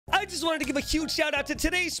I just wanted to give a huge shout out to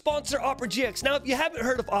today's sponsor, Opera GX. Now, if you haven't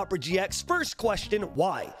heard of Opera GX, first question,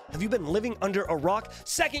 why? Have you been living under a rock?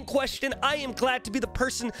 Second question, I am glad to be the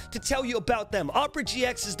person to tell you about them. Opera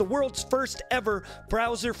GX is the world's first ever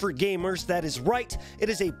browser for gamers. That is right. It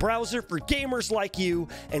is a browser for gamers like you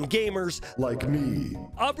and gamers like me.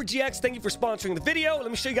 Opera GX, thank you for sponsoring the video.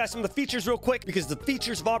 Let me show you guys some of the features real quick because the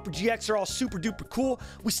features of Opera GX are all super duper cool.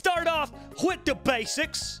 We start off with the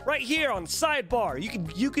basics right here on sidebar.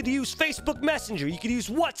 You could use Facebook Messenger, you could use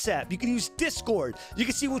WhatsApp, you could use Discord. You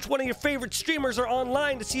can see which one of your favorite streamers are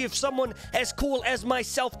online to see if someone as cool as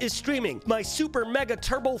myself is streaming. My super mega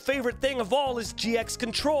turbo favorite thing of all is GX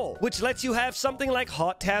Control, which lets you have something like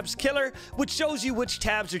Hot Tabs Killer, which shows you which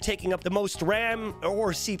tabs are taking up the most RAM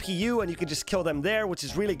or CPU, and you can just kill them there, which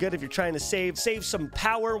is really good if you're trying to save some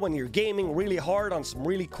power when you're gaming really hard on some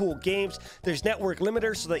really cool games. There's network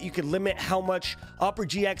limiter so that you can limit how much Opera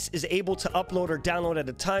GX is able to upload or download at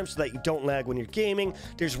a time so that you don't lag when you're gaming.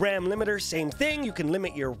 There's RAM limiter, same thing. You can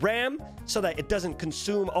limit your RAM so that it doesn't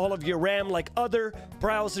consume all of your RAM like other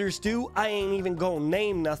browsers do. I ain't even gonna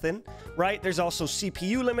name nothing, right? There's also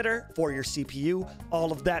CPU limiter for your CPU,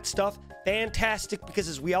 all of that stuff. Fantastic, because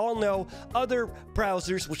as we all know, other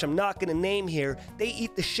browsers, which I'm not going to name here, they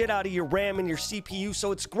eat the shit out of your RAM and your CPU,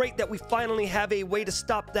 so it's great that we finally have a way to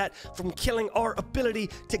stop that from killing our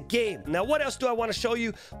ability to game. Now, what else do I want to show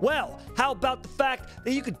you? Well, how about the fact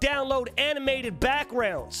that you could download animated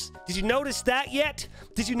backgrounds? Did you notice that yet?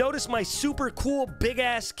 Did you notice my super cool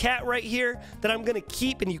big-ass cat right here that I'm going to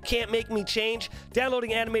keep and you can't make me change?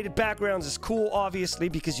 Downloading animated backgrounds is cool, obviously,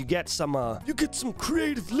 because you get some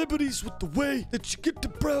creative liberties with the way that you get to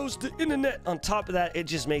browse the internet. On top of that, it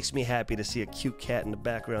just makes me happy to see a cute cat in the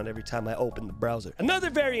background every time I open the browser. Another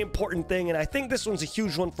very important thing, and I think this one's a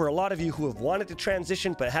huge one for a lot of you who have wanted to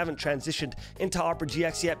transition but haven't transitioned into Opera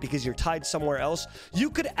GX yet because you're tied somewhere else, you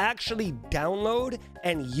could actually download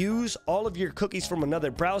and use all of your cookies from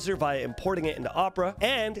another browser via importing it into Opera.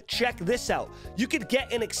 And check this out. You could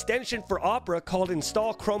get an extension for Opera called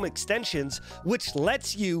Install Chrome Extensions, which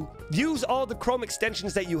lets you use all the Chrome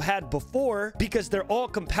extensions that you had before because they're all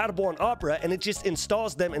compatible on Opera, and it just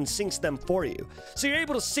installs them and syncs them for you. So you're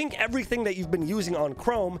able to sync everything that you've been using on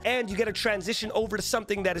Chrome, and you get a transition over to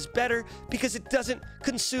something that is better because it doesn't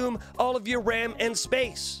consume all of your RAM and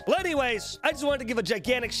space. Well, anyways, I just wanted to give a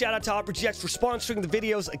gigantic shout out to Opera GX for sponsoring the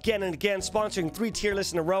videos again and again, sponsoring 3 tier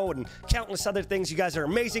lists in a row and countless other things. You guys are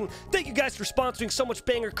amazing. Thank you guys for sponsoring so much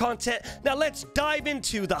banger content. Now let's dive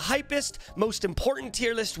into the hypest, most important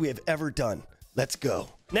tier list we have ever done. Let's go.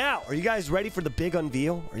 Now, are you guys ready for the big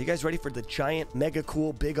unveil? Are you guys ready for the giant, mega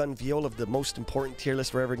cool big unveil of the most important tier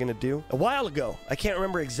list we're ever going to do? A while ago, I can't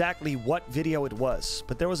remember exactly what video it was,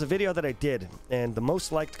 but there was a video that I did, and the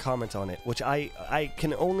most liked comment on it, which I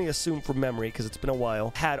can only assume from memory because it's been a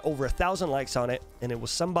while, had over 1,000 likes on it, and it was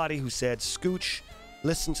somebody who said, "Scooch,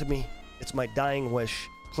 listen to me. It's my dying wish.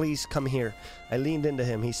 Please come here." I leaned into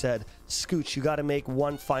him. He said, "Scooch, you got to make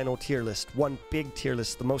one final tier list, one big tier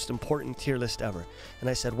list, the most important tier list ever." And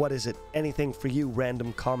I said, "What is it?" "Anything for you,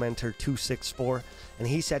 random commenter 264. And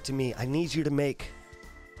he said to me, "I need you to make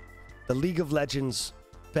the League of Legends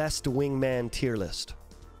best wingman tier list."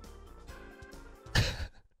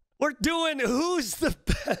 We're doing who's the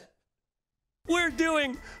best. We're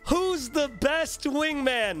doing who's the best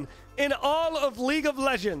wingman in all of League of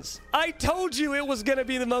Legends. I told you it was going to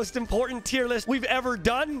be the most important tier list we've ever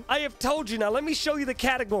done. I have told you. Now, let me show you the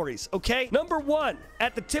categories, okay? Number 1,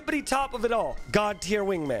 at the tippity top of it all, God tier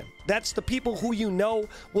wingman. That's the people who you know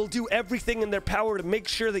will do everything in their power to make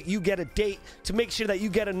sure that you get a date, to make sure that you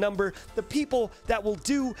get a number. The people that will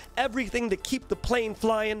do everything to keep the plane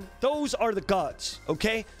flying. Those are the gods,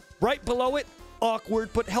 okay? Right below it, awkward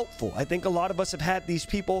but helpful. I think a lot of us have had these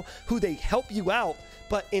people who they help you out,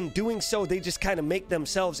 but in doing so, they just kind of make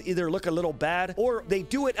themselves either look a little bad or they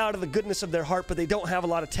do it out of the goodness of their heart, but they don't have a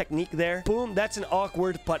lot of technique there. Boom, that's an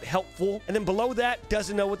awkward but helpful. And then below that,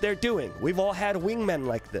 doesn't know what they're doing. We've all had wingmen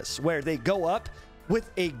like this, where they go up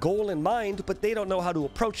with a goal in mind, but they don't know how to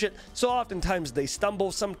approach it. So oftentimes they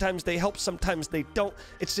stumble, sometimes they help, sometimes they don't.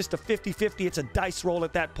 It's just a 50-50. It's a dice roll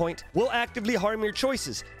at that point. Will actively harm your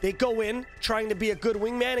choices. They go in trying to be a good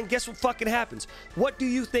wingman, and guess what fucking happens? What do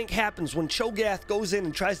you think happens when Cho'Gath goes in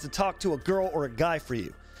and tries to talk to a girl or a guy for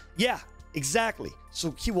you? Yeah, exactly.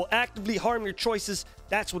 So he will actively harm your choices.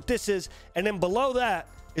 That's what this is. And then below that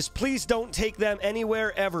is please don't take them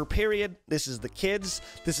anywhere ever, period. This is the kids.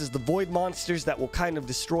 This is the void monsters that will kind of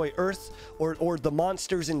destroy Earth, or the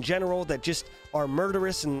monsters in general that just are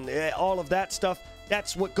murderous and all of that stuff.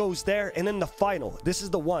 That's what goes there. And then the final. This is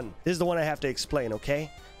the one. This is the one I have to explain, okay?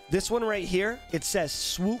 This one right here, it says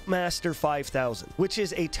Swoop Master 5000, which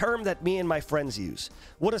is a term that me and my friends use.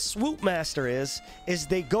 What a Swoop Master is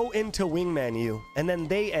they go into Wingman you, and then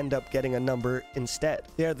they end up getting a number instead.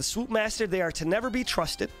 They are the Swoop Master. They are to never be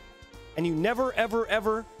trusted, and you never, ever,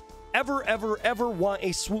 ever, ever, ever, ever want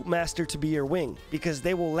a Swoop Master to be your wing, because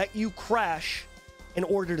they will let you crash in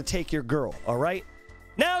order to take your girl, all right?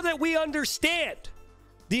 Now that we understand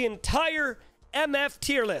the entire MF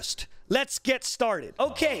tier list, let's get started.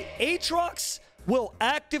 Okay, Aatrox will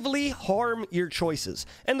actively harm your choices.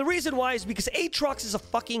 And the reason why is because Aatrox is a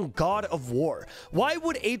fucking god of war. Why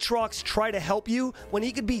would Aatrox try to help you when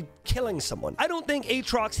he could be killing someone? I don't think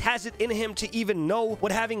Aatrox has it in him to even know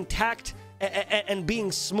what having tact and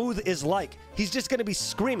being smooth is like. He's just gonna be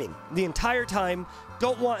screaming the entire time.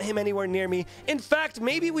 Don't want him anywhere near me. In fact,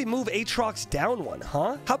 maybe we move Aatrox down one,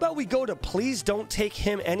 huh? How about we go to please don't take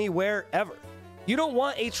him anywhere ever? You don't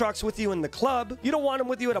want Aatrox with you in the club. You don't want him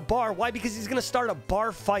with you at a bar. Why? Because he's going to start a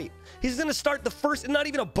bar fight. He's going to start the first, not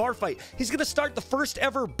even a bar fight. He's going to start the first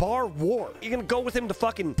ever bar war. You're going to go with him to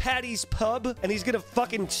fucking Patty's Pub, and he's going to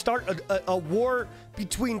fucking start a war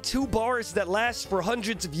between two bars that lasts for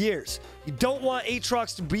hundreds of years. You don't want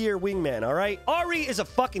Aatrox to be your wingman, all right? Ari is a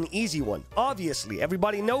fucking easy one. Obviously,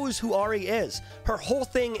 everybody knows who Ari is. Her whole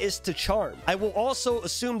thing is to charm. I will also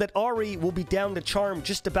assume that Ari will be down to charm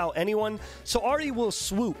just about anyone. So Ari will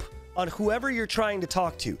swoop on whoever you're trying to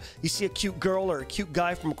talk to. You see a cute girl or a cute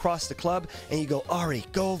guy from across the club, and you go, Ari,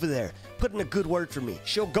 go over there. Put in a good word for me.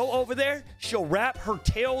 She'll go over there, she'll wrap her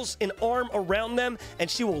tails and arm around them, and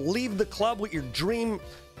she will leave the club with your dream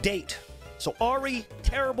date. So Ari,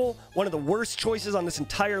 terrible, one of the worst choices on this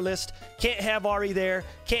entire list. Can't have Ari there,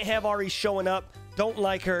 can't have Ari showing up. Don't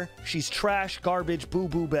like her. She's trash, garbage,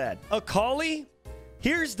 boo-boo bad. Akali?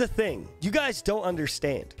 Here's the thing. You guys don't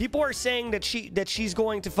understand. People are saying that she's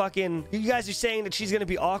going to fucking... You guys are saying that she's going to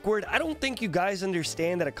be awkward. I don't think you guys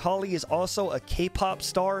understand that Akali is also a K-pop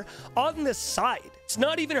star on the side. It's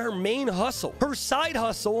not even her main hustle. Her side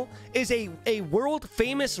hustle is a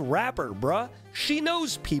world-famous rapper, bruh. She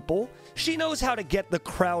knows people. She knows how to get the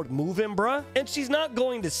crowd moving, bruh. And she's not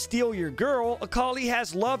going to steal your girl. Akali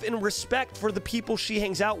has love and respect for the people she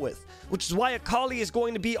hangs out with, which is why Akali is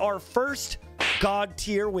going to be our first God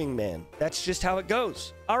tier wingman. That's just how it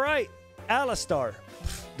goes. All right, Alistar.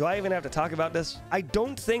 Do I even have to talk about this? I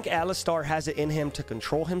don't think Alistar has it in him to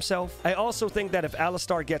control himself. I also think that if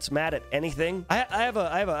Alistar gets mad at anything, I have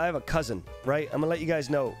a cousin, right? I'm gonna let you guys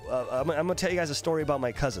know. I'm gonna tell you guys a story about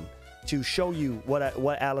my cousin to show you what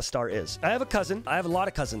Alistar is. I have a cousin. I have a lot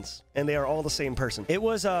of cousins, and they are all the same person. It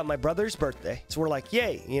was my brother's birthday, so we're like,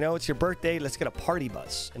 yay, you know, it's your birthday, let's get a party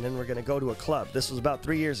bus, and then we're gonna go to a club. This was about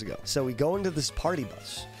 3 years ago. So we go into this party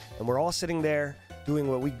bus, and we're all sitting there doing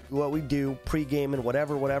what we do, pre-gaming,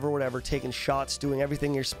 whatever, taking shots, doing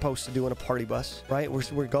everything you're supposed to do in a party bus, right?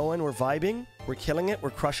 We're going, we're vibing, we're killing it,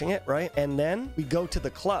 we're crushing it, right? And then we go to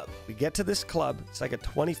the club. We get to this club. It's like a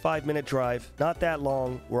 25-minute drive, not that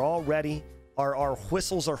long. We're all ready. Our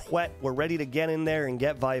whistles are wet. We're ready to get in there and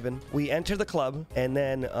get vibing. We enter the club, and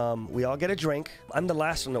then we all get a drink. I'm the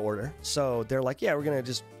last one to order. So they're like, yeah, we're going to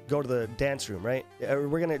just go to the dance room, right? We're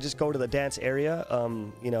going to just go to the dance area.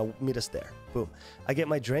 You know, meet us there. Boom. I get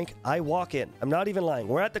my drink. I walk in. I'm not even lying.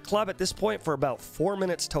 We're at the club at this point for about 4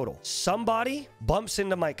 minutes total. Somebody bumps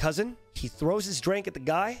into my cousin. He throws his drink at the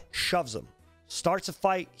guy, shoves him. Starts a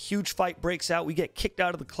fight, huge fight breaks out. We get kicked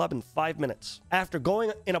out of the club in 5 minutes. After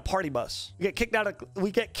going in a party bus, we get kicked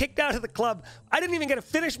out of the club. I didn't even get to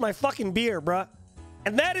finish my fucking beer, bruh.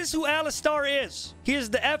 And that is who Alistar is. He is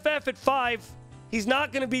the FF at 5. He's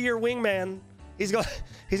not going to be your wingman. He's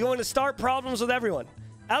going to start problems with everyone.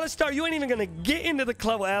 Alistar, you ain't even gonna get into the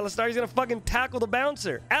club with Alistar. He's gonna fucking tackle the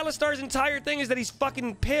bouncer. Alistar's entire thing is that he's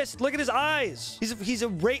fucking pissed. Look at his eyes. He's a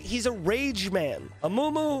rage man.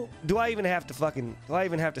 Amumu, do I even have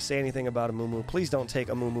to say anything about Amumu? Please don't take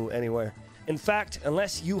Amumu anywhere. In fact,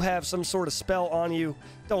 unless you have some sort of spell on you,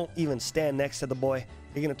 don't even stand next to the boy.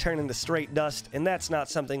 You're gonna turn into straight dust, and that's not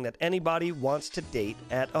something that anybody wants to date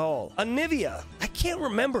at all. Anivia, I can't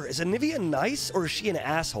remember. Is Anivia nice or is she an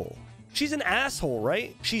asshole? She's an asshole,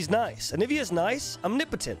 right? She's nice. Anivia's nice?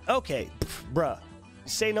 Omnipotent. Okay, bruh.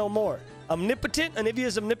 Say no more. Omnipotent?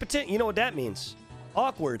 Anivia's omnipotent? You know what that means.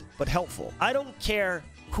 Awkward, but helpful. I don't care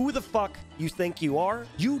who the fuck you think you are.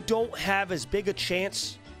 You don't have as big a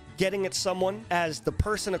chance getting at someone as the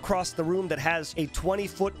person across the room that has a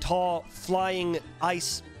 20-foot tall flying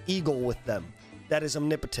ice eagle with them. That is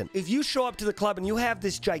omnipotent. If you show up to the club and you have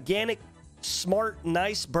this gigantic, smart,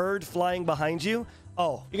 nice bird flying behind you,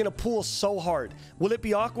 oh, you're gonna pull so hard. Will it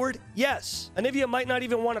be awkward? Yes. Anivia might not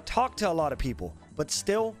even want to talk to a lot of people, but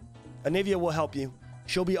still, Anivia will help you.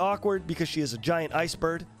 She'll be awkward because she is a giant ice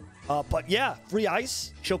bird. But yeah, free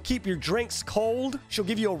ice. She'll keep your drinks cold. She'll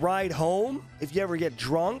give you a ride home. If you ever get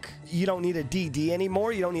drunk, you don't need a DD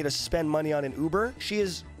anymore. You don't need to spend money on an Uber. She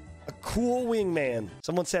is a cool wingman.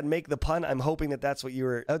 Someone said make the pun. I'm hoping that that's what you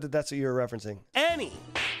were referencing. Annie.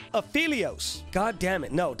 Aphelios. God damn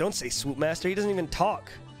it. No, don't say Swoop Master. He doesn't even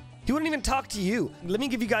talk. He wouldn't even talk to you. Let me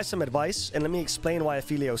give you guys some advice, and let me explain why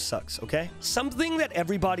Aphelios sucks, okay? Something that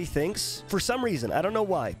everybody thinks, for some reason, I don't know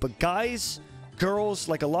why, but guys, girls,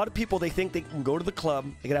 like a lot of people, they think they can go to the club,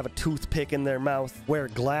 they can have a toothpick in their mouth, wear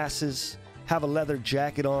glasses, have a leather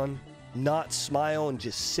jacket on, not smile, and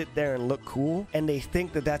just sit there and look cool, and they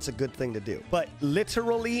think that that's a good thing to do. But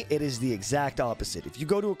literally, it is the exact opposite. If you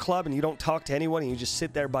go to a club and you don't talk to anyone and you just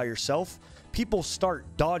sit there by yourself, people start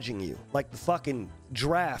dodging you like the fucking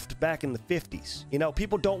draft back in the 50s. You know,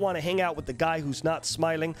 people don't want to hang out with the guy who's not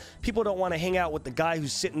smiling. People don't want to hang out with the guy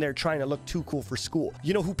who's sitting there trying to look too cool for school.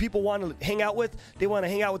 You know who people want to hang out with? They want to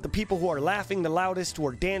hang out with the people who are laughing the loudest, who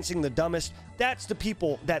are dancing the dumbest. That's the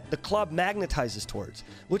people that the club magnetizes towards,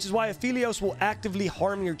 which is why Aphelios will actively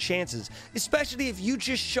harm your chances, especially if you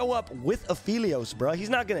just show up with Aphelios, bro. He's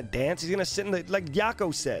not going to dance. He's going to sit in the, like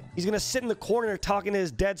Yako said, he's going to sit in the corner talking to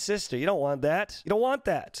his dead sister. You don't want that. You don't want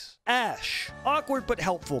that. Ash. Awkward but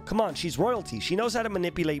helpful. Come on, she's royalty. She knows how to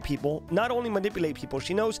manipulate people. Not only manipulate people,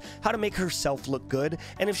 she knows how to make herself look good.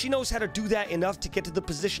 And if she knows how to do that enough to get to the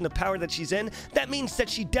position of power that she's in, that means that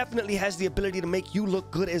she definitely has the ability to make you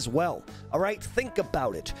look good as well. All right? Think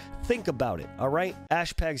about it. Think about it. All right?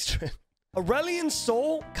 Ash Peg's Aurelian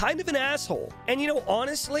Soul, kind of an asshole. And you know,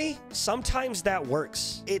 honestly, sometimes that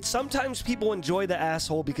works. Sometimes people enjoy the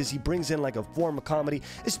asshole because he brings in like a form of comedy,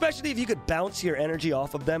 especially if you could bounce your energy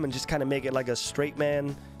off of them and just kind of make it like a straight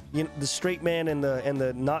man, you know, the straight man and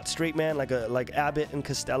the not straight man, like Abbott and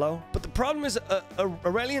Costello. But the problem is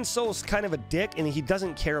Aurelian Soul's kind of a dick and he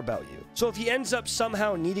doesn't care about you. So if he ends up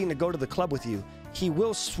somehow needing to go to the club with you, he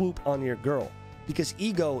will swoop on your girl. Because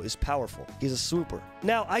ego is powerful. He's a swooper.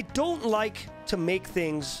 Now, I don't like to make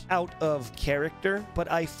things out of character,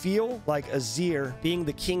 but I feel like Azir, being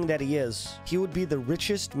the king that he is, he would be the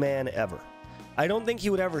richest man ever. I don't think he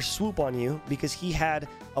would ever swoop on you because he had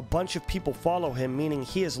a bunch of people follow him, meaning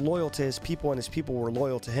he is loyal to his people and his people were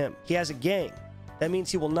loyal to him. He has a gang. That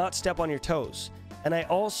means he will not step on your toes. And I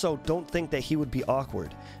also don't think that he would be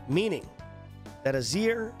awkward, meaning that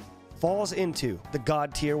Azir falls into the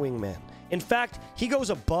god tier wingman. In fact, he goes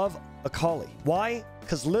above Akali. Why?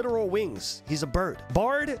 Because literal wings. He's a bird.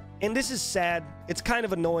 Bard, and this is sad. It's kind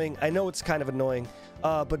of annoying. I know it's kind of annoying.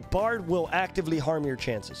 But Bard will actively harm your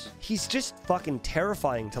chances. He's just fucking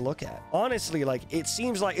terrifying to look at. Honestly, like, it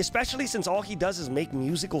seems like, especially since all he does is make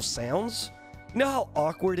musical sounds. You know how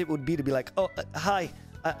awkward it would be to be like, oh, hi,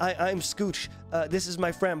 I'm Scooch. This is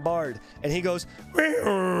my friend Bard. And he goes,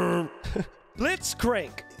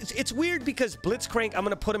 Blitzcrank. It's weird because Blitzcrank, I'm going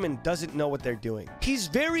to put him in doesn't know what they're doing. He's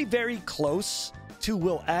very, very close to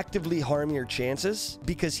will actively harm your chances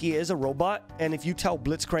because he is a robot. And if you tell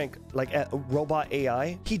Blitzcrank, like a robot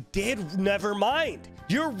AI, he did, never mind.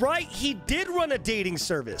 You're right. He did run a dating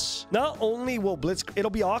service. Not only will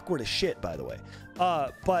it'll be awkward as shit, by the way.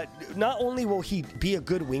 But not only will he be a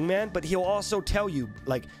good wingman, but he'll also tell you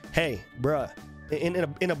like, hey, bruh. In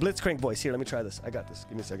a Blitzcrank voice. Here, let me try this. I got this.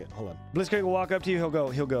 Give me a second. Hold on. Blitzcrank will walk up to you. He'll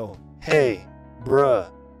go, hey,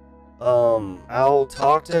 bruh. I'll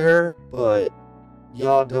talk to her, but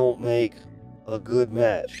y'all don't make a good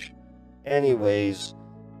match. Anyways,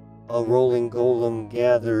 a rolling golem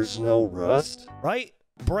gathers no rust. Right?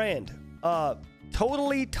 Brand.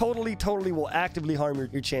 Totally will actively harm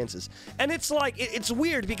your chances. And it's like, it's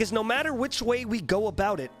weird because no matter which way we go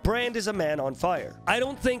about it, Brand is a man on fire. I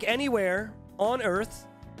don't think anywhere on Earth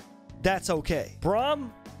that's okay.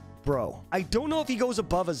 Braum, bro, I don't know if he goes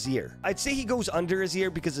above Azir. I'd say he goes under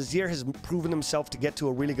Azir because Azir has proven himself to get to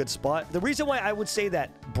a really good spot. The reason why I would say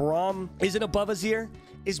that Braum isn't above Azir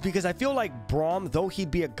is because I feel like Braum, though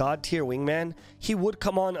he'd be a god tier wingman, he would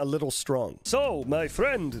come on a little strong. So, my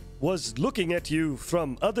friend was looking at you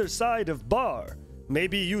from other side of bar.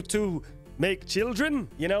 Maybe you two make children?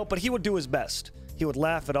 You know, but he would do his best. He would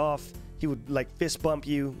laugh it off. He would like fist bump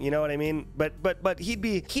you, you know what I mean? But he'd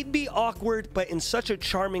be awkward, but in such a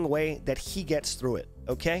charming way that he gets through it,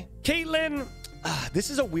 okay? Caitlyn,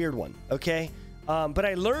 this is a weird one, okay? But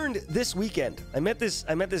I learned this weekend. I met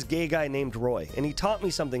this gay guy named Roy, and he taught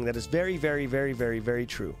me something that is very, very, very, very, very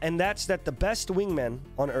true. And that's that the best wingmen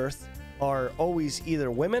on Earth are always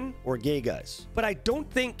either women or gay guys. But I don't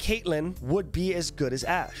think Caitlyn would be as good as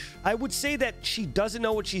Ash. I would say that she doesn't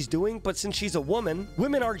know what she's doing, but since she's a woman,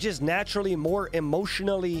 women are just naturally more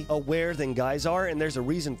emotionally aware than guys are, and there's a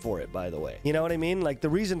reason for it, by the way. You know what I mean? Like, the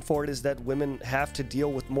reason for it is that women have to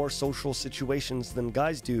deal with more social situations than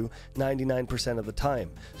guys do 99% of the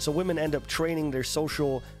time. So women end up training their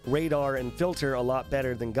social radar and filter a lot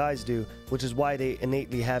better than guys do, which is why they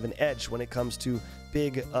innately have an edge when it comes to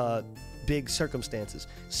big circumstances.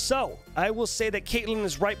 So I will say that Caitlyn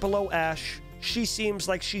is right below Ash. She seems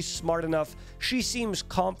like she's smart enough. She seems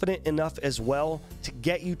confident enough as well to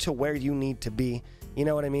get you to where you need to be. You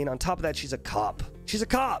know what I mean? On top of that, she's a cop. She's a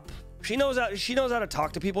cop. She knows how to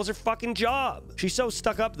talk to people. It's her fucking job. She's so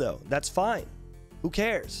stuck up though. That's fine. Who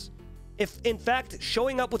cares? If in fact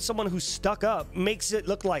showing up with someone who's stuck up makes it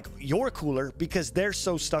look like you're cooler because they're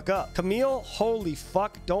so stuck up. Camille, holy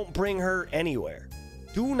fuck, don't bring her anywhere.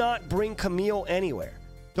 Do not bring Camille anywhere.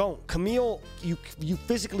 Don't. Camille, you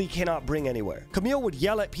physically cannot bring anywhere. Camille would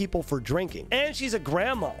yell at people for drinking. And she's a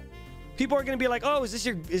grandma. People are going to be like, oh, is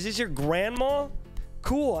this your grandma?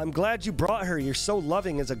 Cool. I'm glad you brought her. You're so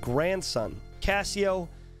loving as a grandson. Cassio,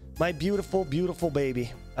 my beautiful, beautiful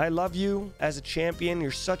baby. I love you as a champion.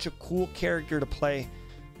 You're such a cool character to play.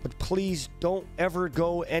 But please don't ever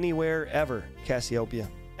go anywhere ever, Cassiopeia.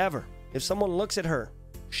 Ever. If someone looks at her,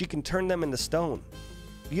 she can turn them into stone.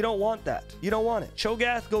 You don't want that. You don't want it.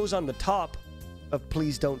 Cho'Gath goes on the top of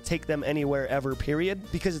please don't take them anywhere ever, period,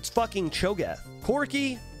 because it's fucking Cho'Gath.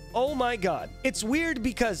 Corky, oh my god. It's weird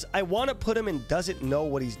because I want to put him in doesn't know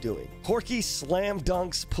what he's doing. Corky slam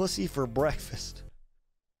dunks pussy for breakfast.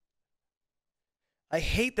 I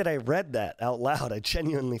hate that I read that out loud. I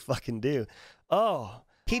genuinely fucking do. Oh.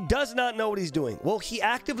 He does not know what he's doing. Will he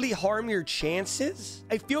actively harm your chances?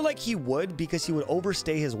 I feel like he would because he would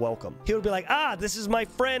overstay his welcome. He would be like, ah, this is my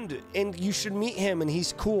friend and you should meet him and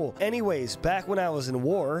he's cool. Anyways, back when I was in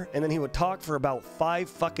war, and then he would talk for about 5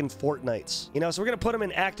 fucking fortnights. You know, so we're going to put him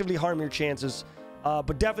in actively harm your chances,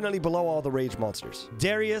 but definitely below all the rage monsters.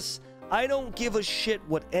 Darius, I don't give a shit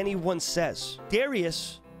what anyone says.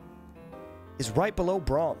 Darius is right below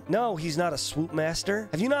Braum. No, he's not a swoop master.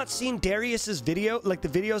 Have you not seen Darius's video? Like the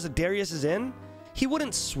videos that Darius is in? He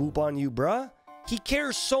wouldn't swoop on you, bruh. He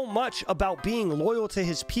cares so much about being loyal to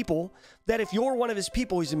his people that if you're one of his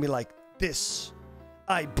people, he's gonna be like, this,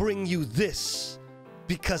 I bring you this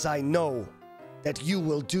because I know that you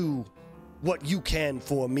will do what you can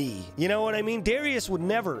for me. You know what I mean? Darius would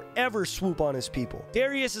never, ever swoop on his people.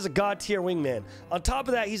 Darius is a god tier wingman. On top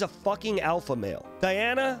of that, he's a fucking alpha male.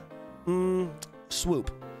 Diana, swoop.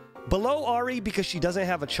 Below Ari because she doesn't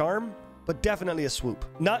have a charm, but definitely a swoop.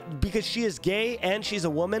 Not because she is gay and she's a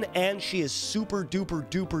woman and she is super duper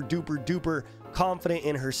duper duper duper confident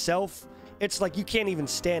in herself. It's like you can't even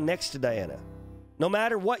stand next to Diana. No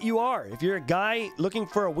matter what you are. If you're a guy looking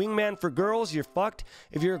for a wingman for girls, you're fucked.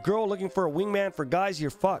 If you're a girl looking for a wingman for guys, you're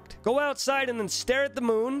fucked. Go outside and then stare at the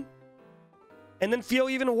moon and then feel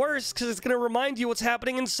even worse because it's going to remind you what's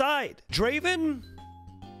happening inside. Draven?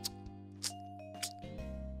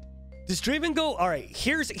 Does Draven go? All right,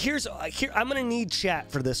 here, I'm going to need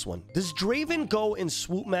chat for this one. Does Draven go in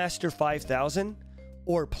Swoop Master 5000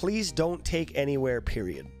 or please don't take anywhere,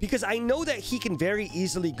 period? Because I know that he can very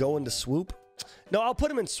easily go into swoop. No, I'll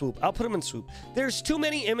put him in swoop. I'll put him in swoop. There's too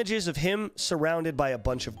many images of him surrounded by a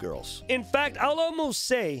bunch of girls. In fact, I'll almost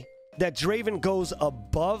say that Draven goes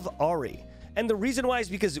above Ari. And the reason why is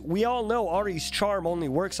because we all know Ari's charm only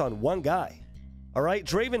works on one guy. All right,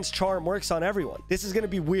 Draven's charm works on everyone. This is going to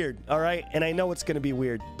be weird, all right? And I know it's going to be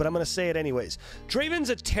weird, but I'm going to say it anyways. Draven's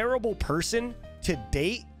a terrible person to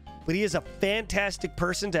date, but he is a fantastic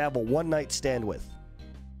person to have a one-night stand with.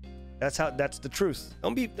 That's the truth.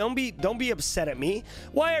 Don't be upset at me.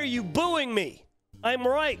 Why are you booing me? I'm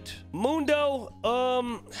right. Mundo,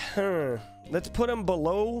 let's put him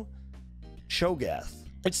below Cho'Gath.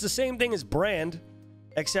 It's the same thing as Brand,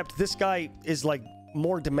 except this guy is like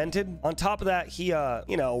more demented. On top of that, he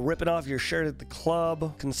you know, ripping off your shirt at the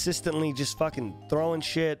club, consistently just fucking throwing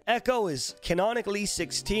shit. Echo is canonically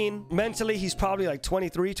 16. Mentally, he's probably like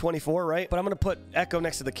 23, 24, right? But I'm gonna put Echo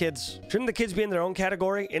next to the kids. Shouldn't the kids be in their own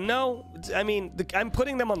category? And no, I mean, I'm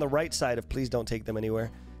putting them on the right side of please don't take them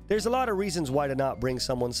anywhere. There's a lot of reasons why to not bring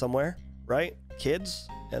someone somewhere, right? Kids,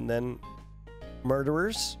 and then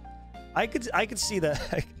murderers. I could see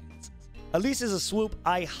that. At least as a swoop,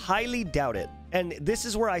 I highly doubt it. And this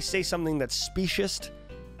is where I say something that's speciest.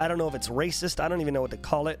 I don't know if it's racist. I don't even know what to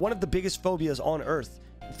call it. One of the biggest phobias on Earth.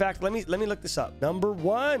 In fact, let me look this up. Number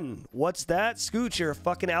 1. What's that? Scooch, you're a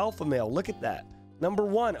fucking alpha male. Look at that. Number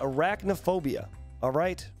 1, arachnophobia. all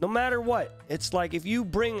right? No matter what. It's like if you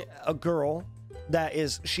bring a girl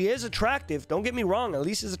she is attractive, don't get me wrong,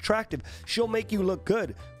 Elise is attractive, she'll make you look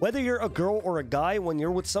good. Whether you're a girl or a guy, when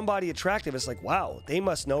you're with somebody attractive, it's like, wow, they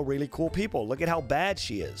must know really cool people. Look at how bad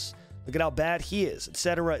she is. Look at how bad he is,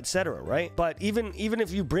 etc., right? But even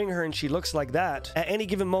if you bring her and she looks like that, at any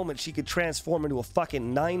given moment, she could transform into a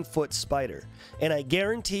fucking 9-foot spider. And I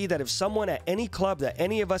guarantee that if someone at any club that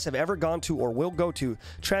any of us have ever gone to or will go to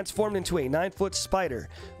transformed into a 9-foot spider,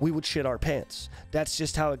 we would shit our pants. That's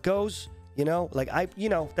just how it goes. You know, like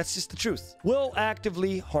that's just the truth. Will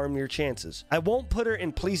actively harm your chances. I won't put her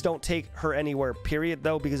in please don't take her anywhere, period,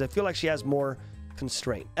 though, because I feel like she has more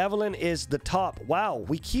constraint. Evelyn is the top. Wow,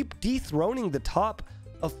 we keep dethroning the top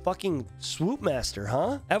of fucking Swoop Master,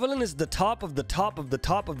 huh? Evelyn is the top of the top of the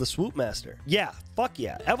top of the Swoop Master. Yeah, fuck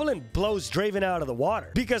yeah. Evelyn blows Draven out of the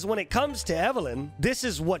water. Because when it comes to Evelyn, this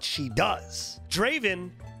is what she does.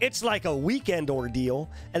 Draven, it's like a weekend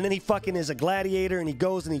ordeal, and then he fucking is a gladiator, and he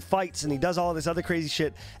goes and he fights, and he does all this other crazy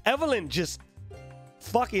shit. Evelyn just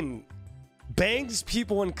fucking bangs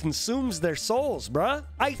people and consumes their souls, bruh.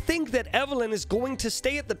 I think that Evelyn is going to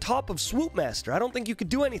stay at the top of Swoop Master. I don't think you could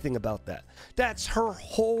do anything about that. That's her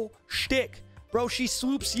whole shtick. Bro, she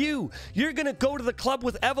swoops you. You're gonna go to the club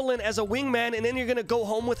with Evelyn as a wingman, and then you're gonna go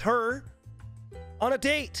home with her on a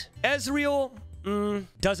date. Ezreal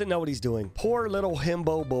doesn't know what he's doing. Poor little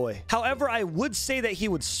himbo boy. However, I would say that he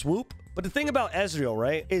would swoop. But the thing about Ezreal,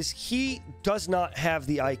 right, is he does not have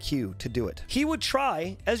the IQ to do it. He would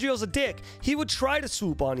try. Ezreal's a dick. He would try to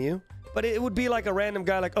swoop on you, but it would be like a random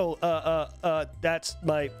guy like, oh, that's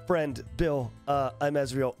my friend, Bill. I'm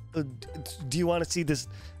Ezreal. Do you want to see this?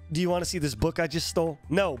 Do you want to see this book I just stole?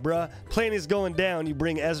 No, bruh. Plane is going down. You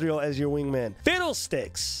bring Ezreal as your wingman.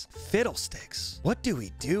 Fiddlesticks. Fiddlesticks. What do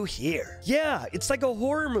we do here? Yeah, it's like a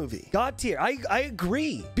horror movie. God tier. I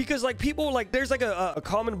agree. Because like people like there's like a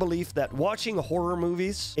common belief that watching horror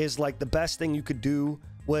movies is like the best thing you could do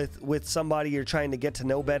with somebody you're trying to get to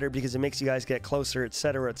know better because it makes you guys get closer,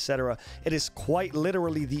 etc., etc. It is quite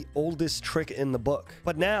literally the oldest trick in the book.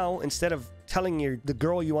 But now, instead of telling the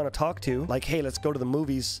girl you want to talk to, like, hey, let's go to the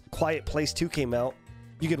movies, Quiet Place 2 came out,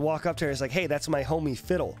 you could walk up to her, it's like, hey, that's my homie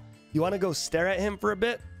Fiddle. You want to go stare at him for a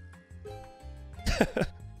bit? I'm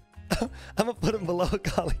gonna put him below,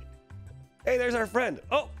 golly. Hey, there's our friend.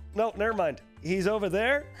 Oh, no, never mind. He's over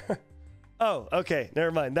there. Oh, okay, never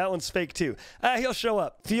mind. That one's fake too. He'll show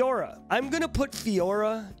up. Fiora. I'm gonna put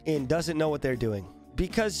Fiora in doesn't know what they're doing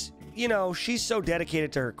because, you know, she's so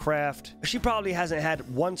dedicated to her craft. She probably hasn't had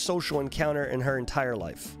one social encounter in her entire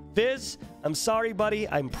life. Fizz, I'm sorry, buddy.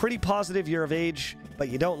 I'm pretty positive you're of age, but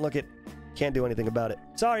you don't look it. Can't do anything about it.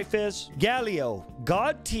 Sorry, Fizz. Galio,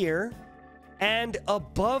 God tier and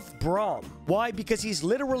above Braum. Why? Because he's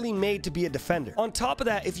literally made to be a defender. On top of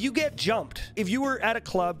that, if you get jumped, if you were at a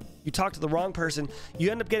club, you talk to the wrong person,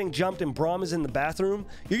 you end up getting jumped and Braum is in the bathroom,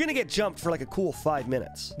 you're gonna get jumped for like a cool 5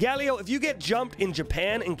 minutes. Galio, if you get jumped in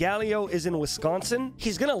Japan and Galio is in Wisconsin,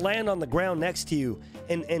 he's gonna land on the ground next to you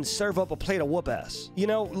and serve up a plate of whoop ass. You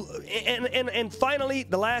know, and finally,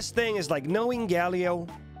 the last thing is like knowing Galio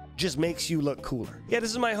just makes you look cooler. Yeah,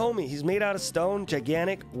 this is my homie. He's made out of stone,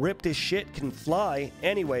 gigantic, ripped as shit, can fly.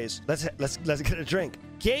 Anyways, let's get a drink.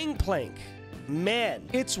 Gangplank. Man,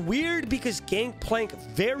 it's weird because Gangplank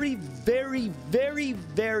very, very, very,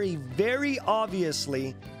 very, very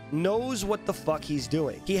obviously knows what the fuck he's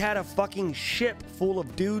doing. He had a fucking ship full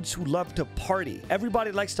of dudes who love to party.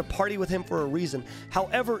 Everybody likes to party with him for a reason.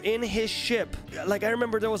 However, in his ship, like I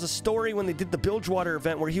remember there was a story when they did the Bilgewater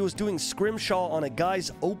event where he was doing scrimshaw on a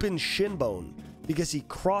guy's open shin bone because he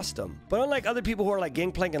crossed him. But unlike other people who are like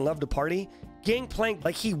Gangplank and love to party, Gangplank,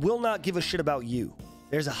 like, he will not give a shit about you.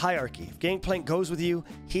 There's a hierarchy. If Gangplank goes with you,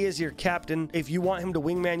 he is your captain. If you want him to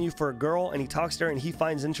wingman you for a girl and he talks to her and he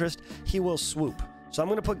finds interest, he will swoop. So I'm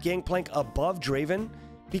going to put Gangplank above Draven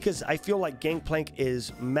because I feel like Gangplank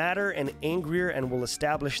is madder and angrier and will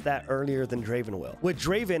establish that earlier than Draven will. With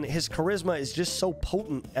Draven, his charisma is just so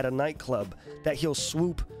potent at a nightclub that he'll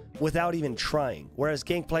swoop without even trying. Whereas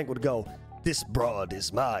Gangplank would go, this broad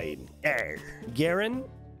is mine. Garen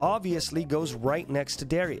obviously goes right next to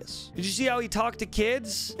Darius. Did you see how he talked to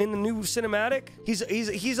kids in the new cinematic? He's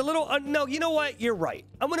a little, no, you know what? You're right.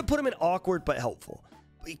 I'm going to put him in awkward but helpful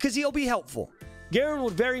because he'll be helpful. Garen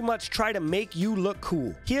would very much try to make you look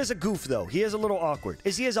cool. He is a goof, though. He is a little awkward.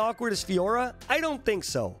 Is he as awkward as Fiora? I don't think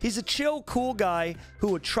so. He's a chill, cool guy who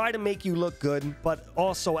would try to make you look good, but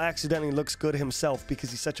also accidentally looks good himself because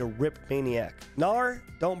he's such a ripped maniac. Gnar,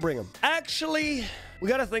 don't bring him. Actually, We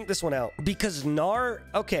got to think this one out because Gnar.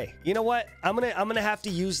 Okay, you know what? I'm gonna have to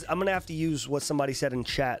use what somebody said in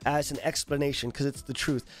chat as an explanation because it's the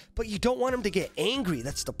truth. But you don't want him to get angry.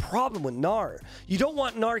 That's the problem with Gnar. You don't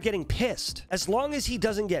want Gnar getting pissed. As long as he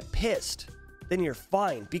doesn't get pissed, then you're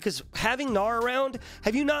fine. Because having Gnar around,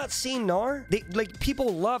 have you not seen Gnar? Like,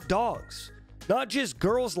 people love dogs. Not just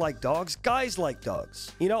girls like dogs, guys like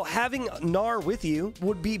dogs. You know, having Gnar with you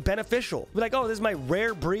would be beneficial. Be like, oh, this is my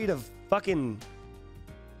rare breed of fucking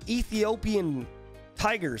Ethiopian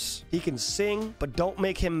tigers. He can sing, but don't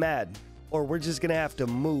make him mad, or we're just gonna have to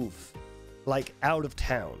move, like, out of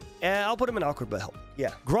town. And I'll put him in awkward but help.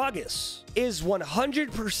 Yeah. Gragas is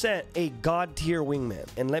 100% a god tier wingman.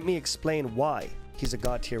 And let me explain why he's a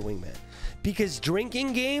god tier wingman. Because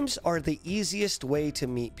drinking games are the easiest way to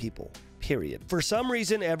meet people. Period. For some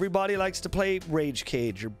reason, everybody likes to play Rage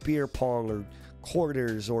Cage or beer pong or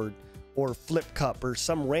quarters or flip cup or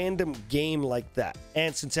some random game like that.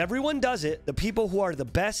 And since everyone does it, the people who are the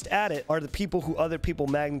best at it are the people who other people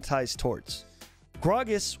magnetize towards.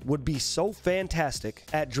 Gragas would be so fantastic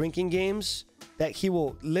at drinking games that he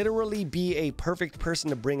will literally be a perfect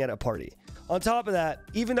person to bring at a party. On top of that,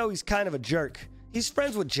 even though he's kind of a jerk, he's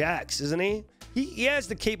friends with Jax, isn't he? He has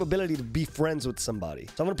the capability to be friends with somebody.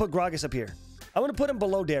 So I'm going to put Gragas up here. I'm going to put him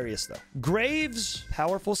below Darius, though. Graves,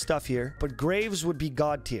 powerful stuff here, but Graves would be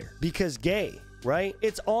god tier because gay, right?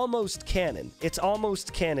 It's almost canon. It's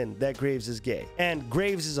almost canon that Graves is gay. And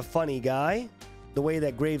Graves is a funny guy. The way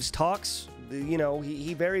that Graves talks, you know,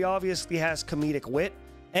 he very obviously has comedic wit,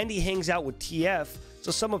 and he hangs out with TF. So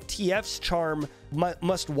some of TF's charm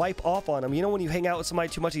must wipe off on him. You know when you hang out with somebody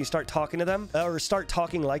too much and you start talking to them or start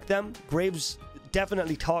talking like them? Graves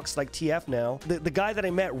definitely talks like TF now. The guy that I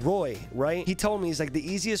met, Roy, right? He told me he's like the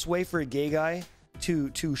easiest way for a gay guy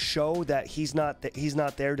to show that he's not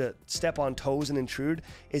there to step on toes and intrude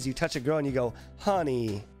is you touch a girl and you go,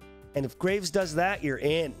 honey. And if Graves does that, you're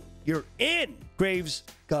in. You're in. Graves,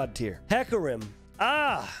 god tier. Hecarim.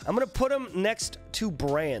 I'm gonna put him next to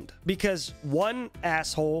Brand because 1,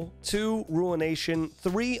 asshole, 2, ruination,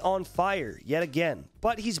 3, on fire yet again.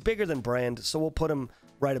 But he's bigger than Brand, so we'll put him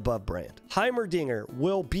right above Brand. Heimerdinger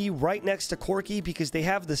will be right next to Corky because they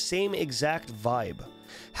have the same exact vibe.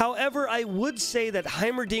 However, I would say that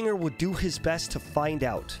Heimerdinger would do his best to find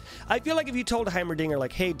out. I feel like if you told Heimerdinger,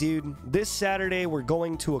 like, hey, dude, this Saturday we're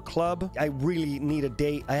going to a club. I really need a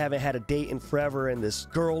date. I haven't had a date in forever, and this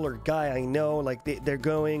girl or guy I know, like, they're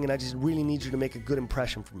going, and I just really need you to make a good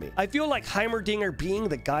impression for me. I feel like Heimerdinger, being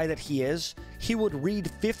the guy that he is, he would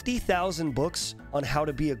read 50,000 books on how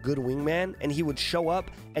to be a good wingman, and he would show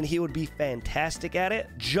up, and he would be fantastic at it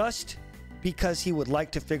just because he would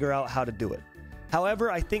like to figure out how to do it.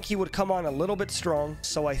 However, I think he would come on a little bit strong,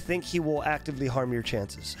 so I think he will actively harm your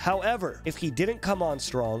chances. However, if he didn't come on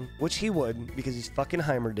strong, which he would, because he's fucking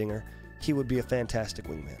Heimerdinger, he would be a fantastic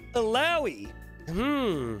wingman. Alawi.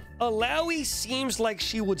 Alawi seems like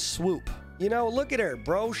she would swoop. You know, look at her,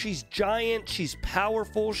 bro. She's giant, she's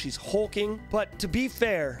powerful, she's hulking. But to be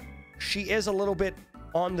fair, she is a little bit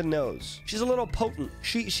on the nose. She's a little potent.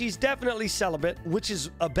 She's definitely celibate, which is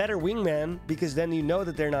a better wingman because then you know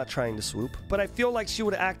that they're not trying to swoop. But I feel like she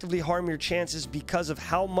would actively harm your chances because of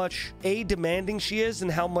how much demanding she is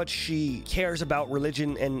and how much she cares about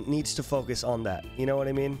religion and needs to focus on that. You know what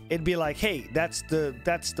I mean? It'd be like, hey, that's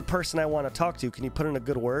the person I want to talk to. Can you put in a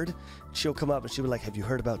good word? She'll come up and she'll be like, have you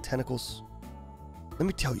heard about tentacles? Let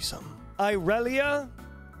me tell you something. Irelia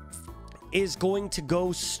is going to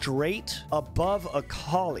go straight above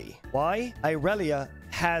Akali. Why? Irelia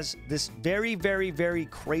has this very, very, very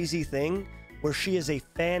crazy thing where she is a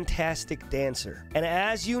fantastic dancer. And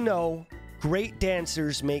as you know, great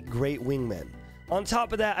dancers make great wingmen. On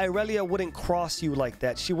top of that, Irelia wouldn't cross you like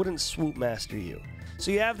that. She wouldn't swoop master you.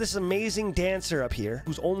 So you have this amazing dancer up here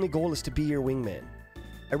whose only goal is to be your wingman.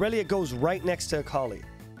 Irelia goes right next to Akali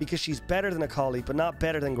because she's better than Akali, but not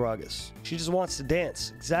better than Gragas. She just wants to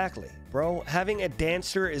dance. Exactly. Bro, having a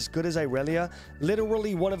dancer as good as Irelia,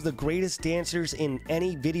 literally one of the greatest dancers in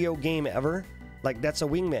any video game ever, like, that's a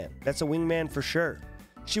wingman. That's a wingman for sure.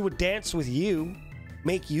 She would dance with you,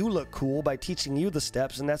 make you look cool by teaching you the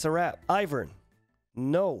steps, and that's a wrap. Ivern.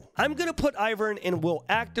 No. I'm gonna put Ivern and will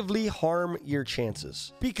actively harm your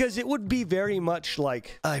chances. Because it would be very much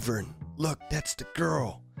like, Ivern, look, that's the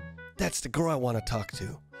girl. That's the girl I want to talk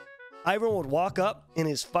to. Ivern would walk up in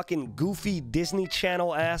his fucking goofy Disney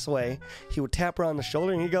Channel ass way. He would tap her on the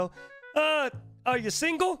shoulder and he'd go, are you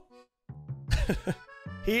single?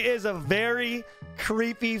 He is a very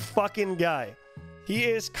creepy fucking guy. He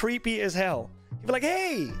is creepy as hell. He'd be like,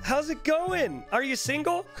 hey, how's it going? Are you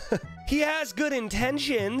single? He has good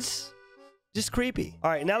intentions. Just creepy.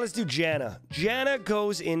 All right, now let's do Jana. Jana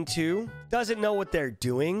goes into doesn't know what they're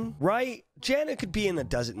doing, right? Jana could be in the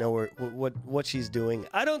doesn't know what she's doing.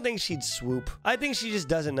 I don't think she'd swoop. I think she just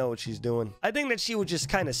doesn't know what she's doing. I think that she would just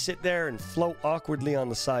kind of sit there and float awkwardly on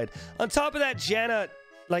the side. On top of that, Jana,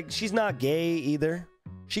 like, she's not gay either.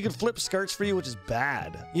 She could flip skirts for you, which is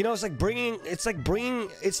bad. You know, it's like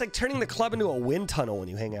turning the club into a wind tunnel when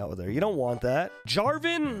you hang out with her. You don't want that.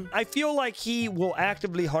 Jarvan, I feel like he will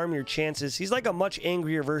actively harm your chances. He's like a much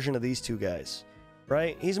angrier version of these two guys,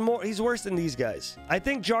 right? He's worse than these guys. I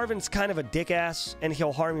think Jarvan's kind of a dick ass, and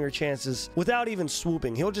he'll harm your chances without even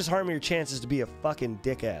swooping. He'll just harm your chances to be a fucking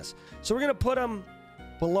dick ass. So we're gonna put him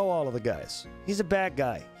below all of the guys. He's a bad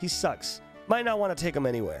guy. He sucks. Might not want to take him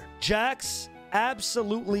anywhere. Jax,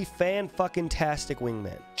 absolutely fan-fucking-tastic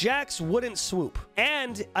wingman. Jax wouldn't swoop.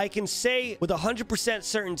 And I can say with 100%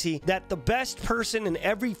 certainty that the best person in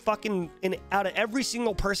every fucking... out of every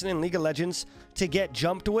single person in League of Legends to get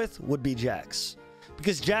jumped with would be Jax.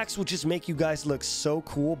 Because Jax would just make you guys look so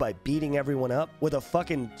cool by beating everyone up with a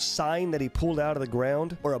fucking sign that he pulled out of the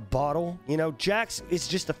ground or a bottle. You know, Jax is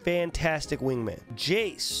just a fantastic wingman.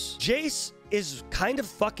 Jace. Jace is kind of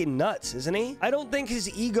fucking nuts, isn't he? I don't think his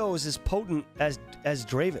ego is as potent as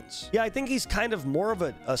Draven's. Yeah, I think he's kind of more of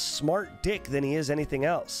a smart dick than he is anything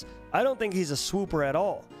else. I don't think he's a swooper at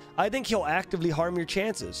all. I think he'll actively harm your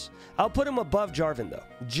chances. I'll put him above Jarvan, though.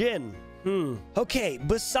 Jhin. Okay,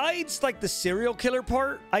 besides like the serial killer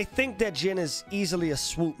part, I think that Jhin is easily a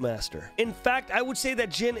swoop master. In fact, I would say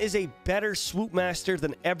that Jhin is a better swoop master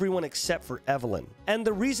than everyone except for Evelynn. And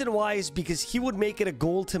the reason why is because he would make it a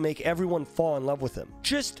goal to make everyone fall in love with him.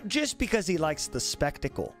 Just because he likes the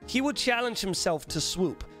spectacle. He would challenge himself to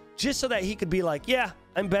swoop, just so that he could be like, yeah,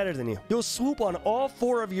 I'm better than you. He'll swoop on all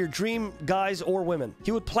 4 of your dream guys or women.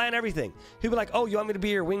 He would plan everything. He'd be like, oh, you want me to be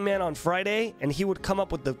your wingman on Friday? And he would come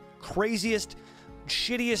up with the craziest,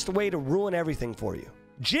 shittiest way to ruin everything for you.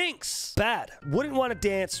 Jinx, bad. Wouldn't want to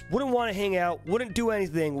dance, wouldn't want to hang out, wouldn't do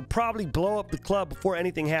anything, would probably blow up the club before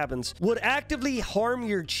anything happens, would actively harm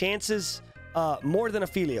your chances more than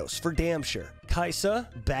Aphelios, for damn sure. Kaisa,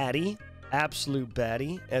 baddie, absolute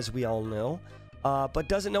baddie, as we all know. But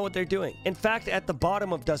doesn't know what they're doing. In fact, at the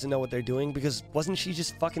bottom of doesn't know what they're doing, because wasn't she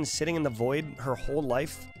just fucking sitting in the void her whole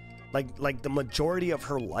life? Like the majority of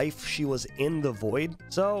her life, she was in the void.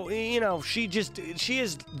 So, you know, she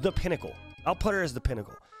is the pinnacle. I'll put her as the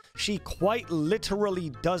pinnacle. She quite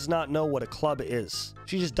literally does not know what a club is.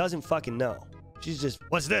 She just doesn't fucking know. She's just,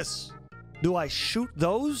 what's this? Do I shoot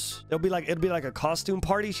those? It'd be like a costume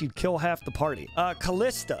party. She'd kill half the party.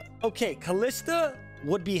 Callista. Okay, Callista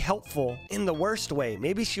would be helpful in the worst way.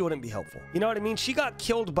 Maybe she wouldn't be helpful. You know what I mean? She got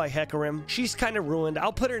killed by Hecarim. She's kind of ruined.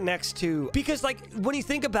 I'll put her next to... Because, like, when you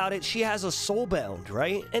think about it, she has a soulbound,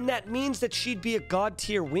 right? And that means that she'd be a god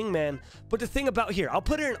tier wingman. But the thing about here, I'll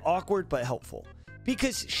put her in awkward but helpful.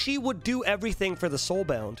 Because she would do everything for the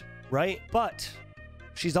soulbound, right? But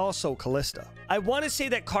she's also Callista. I want to say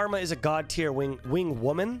that Karma is a god tier wing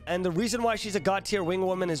woman, and the reason why she's a god tier wing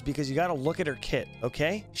woman is because you got to look at her kit,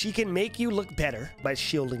 okay? She can make you look better by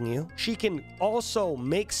shielding you. She can also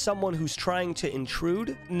make someone who's trying to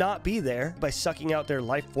intrude not be there by sucking out their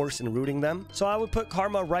life force and rooting them. So I would put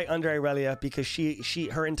Karma right under Irelia because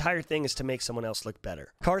her entire thing is to make someone else look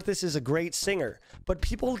better. Karthus is a great singer, but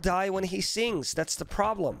people die when he sings. That's the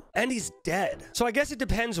problem. And he's dead. So I guess it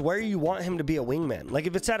depends where you want him to be a wingman. Like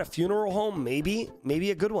if it's at a funeral home, maybe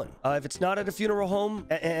a good one. If it's not at a funeral home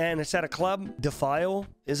and it's at a club, Defile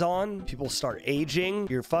is on, people start aging,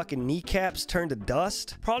 your fucking kneecaps turn to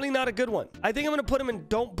dust. Probably not a good one. I think I'm gonna put him in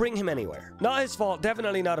don't bring him anywhere. Not his fault.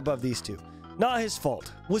 Definitely not above these two. Not his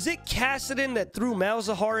fault. Was it Kassadin that threw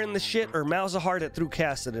Malzahar in the shit or Malzahar that threw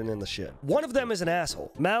Kassadin in the shit? One of them is an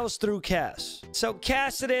asshole. Malz threw Cass. So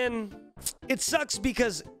Kassadin, it sucks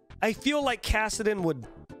because I feel like Kassadin would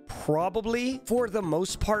probably, for the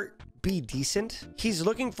most part, be decent. He's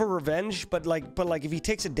looking for revenge, but like if he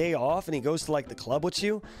takes a day off and he goes to like the club with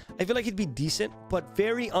you, I feel like he'd be decent, but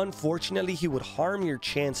very unfortunately he would harm your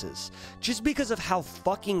chances just because of how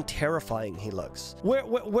fucking terrifying he looks.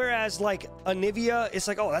 Whereas like Anivia, it's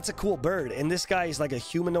like, oh, that's a cool bird, and this guy is like a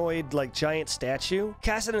humanoid like giant statue.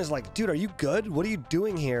 Kassadin is like, dude, are you good? What are you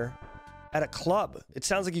doing here at a club? It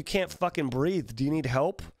sounds like you can't fucking breathe. Do you need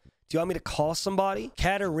help? Do you want me to call somebody?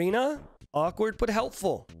 Katarina, awkward but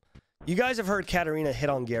helpful. You guys have heard Katarina hit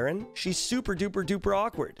on Garen. She's super duper duper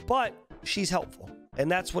awkward, but she's helpful. And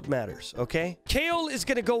that's what matters, okay? Kayle is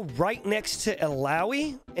gonna go right next to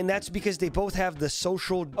Illaoi, and that's because they both have the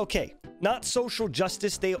social... Okay, not social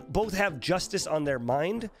justice. They both have justice on their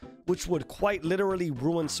mind, which would quite literally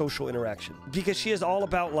ruin social interaction. Because she is all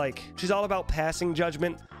about, like... She's all about passing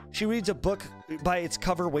judgment She reads a book by its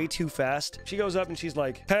cover way too fast. She goes up and she's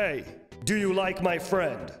like, "Hey, do you like my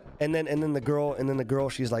friend?" And then the girl,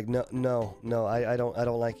 she's like, no, I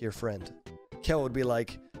don't like your friend. Kel would be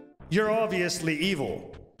like, "You're obviously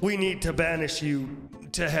evil. We need to banish you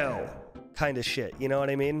to hell." Kind of shit, you know what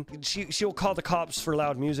I mean? She'll call the cops for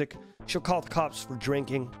loud music. She'll call the cops for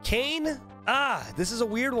drinking. Kane? This is a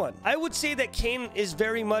weird one. I would say that Kane is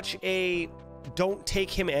very much a don't take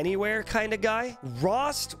him anywhere kind of guy.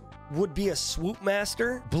 Rost would be a swoop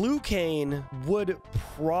master. Blue Kane would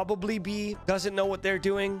probably be doesn't know what they're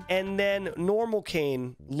doing. And then normal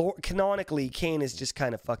Kane, canonically, Kane is just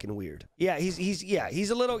kind of fucking weird. Yeah, he's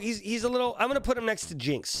a little, I'm gonna put him next to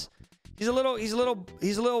Jinx. He's a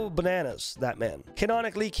little bananas, that man.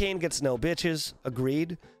 Canonically, Kane gets no bitches,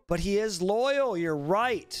 agreed. But he is loyal, you're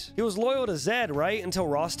right. He was loyal to Zed, right? Until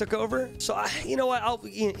Ross took over. So, you know what?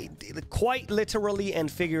 Quite literally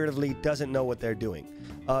and figuratively doesn't know what they're doing.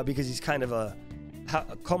 Because he's kind of a,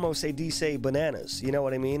 como se dice, bananas. You know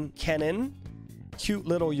what I mean? Kennen, cute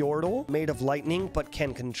little Yordle, made of lightning, but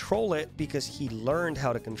can control it because he learned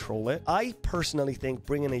how to control it. I personally think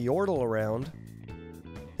bringing a Yordle around,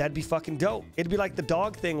 that'd be fucking dope. It'd be like the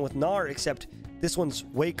dog thing with Gnar, except this one's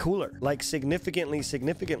way cooler. Like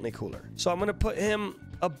significantly cooler. So I'm gonna put him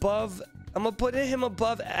above,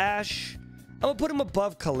 Ash. I'm gonna put him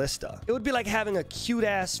above Callista. It would be like having a cute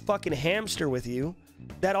ass fucking hamster with you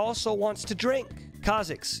that also wants to drink.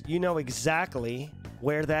 Kha'Zix, you know exactly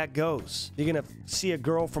where that goes. You're gonna see a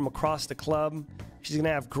girl from across the club. She's gonna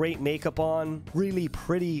have great makeup on, really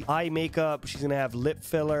pretty eye makeup. She's gonna have lip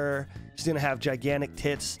filler. She's gonna have gigantic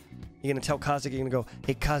tits. You're gonna tell Kha'Zix, you're gonna go,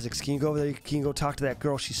 "Hey Kha'Zix, can you go over there? Can you go talk to that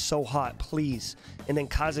girl? She's so hot, please." And then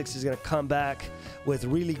Kha'Zix is gonna come back with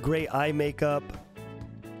really great eye makeup,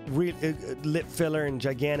 lip filler, and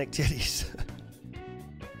gigantic titties.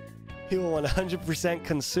 He will 100%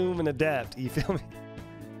 consume and adapt. You feel me?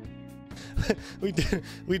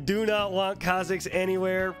 we do not want Kha'Zix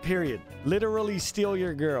anywhere, period. Literally steal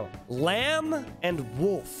your girl. Lamb and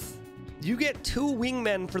Wolf. You get 2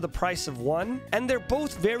 wingmen for the price of 1, and they're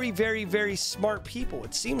both very smart people.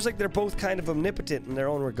 It seems like they're both kind of omnipotent in their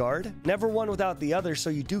own regard. Never one without the other,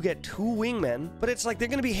 so you do get 2 wingmen, but it's like they're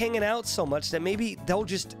gonna be hanging out so much that maybe they'll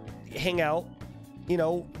just hang out. You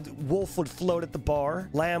know, Wolf would float at the bar,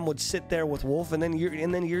 Lamb would sit there with Wolf, and then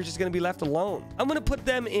you're just gonna be left alone. I'm gonna put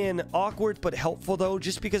them in awkward but helpful though,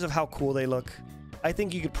 just because of how cool they look. I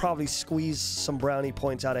think you could probably squeeze some brownie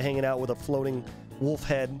points out of hanging out with a floating wolf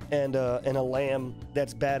head and a lamb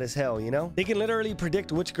that's bad as hell, you know? They can literally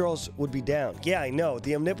predict which girls would be down. Yeah, I know,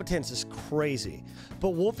 the omnipotence is crazy,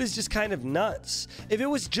 but Wolf is just kind of nuts. If it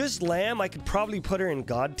was just Lamb, I could probably put her in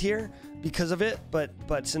God tier because of it, but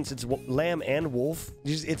since it's Lamb and Wolf,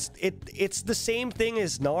 it's the same thing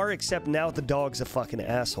as Gnar, except now the dog's a fucking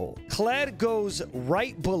asshole. Kled goes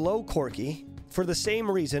right below Corki. For the same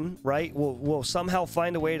reason, right? We'll somehow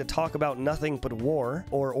find a way to talk about nothing but war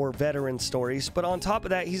or veteran stories. But on top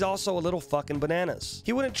of that, he's also a little fucking bananas.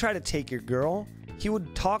 He wouldn't try to take your girl. He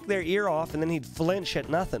would talk their ear off and then he'd flinch at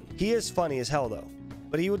nothing. He is funny as hell though.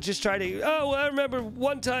 But he would just try to, "Oh, I remember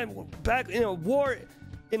one time back, you know, war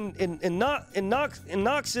in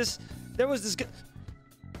Noxus, there was this guy."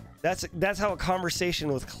 That's how a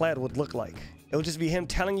conversation with Kled would look like. It would just be him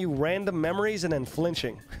telling you random memories and then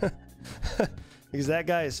flinching. Because that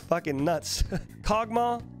guy is fucking nuts.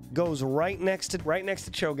 Kog'Maw goes right next to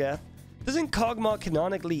Cho'Gath. Doesn't Kog'Maw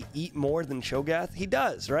canonically eat more than Cho'Gath? He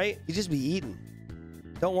does, right? He just be eating.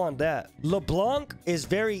 Don't want that. LeBlanc is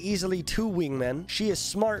very easily 2 wingmen. She is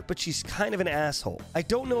smart, but she's kind of an asshole. I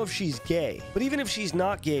don't know if she's gay, but even if she's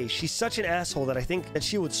not gay, she's such an asshole that I think that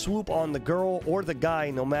she would swoop on the girl or the guy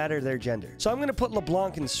no matter their gender. So I'm gonna put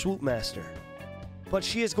LeBlanc in Swoop Master. But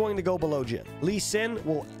she is going to go below Jhin. Lee Sin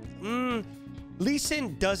will... Lee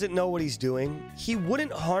Sin doesn't know what he's doing. He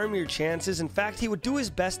wouldn't harm your chances. In fact, he would do his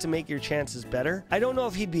best to make your chances better. I don't know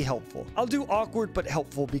if he'd be helpful. I'll do awkward but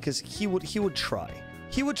helpful because he would try.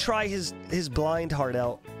 He would try his blind heart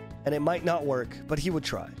out, and it might not work, but he would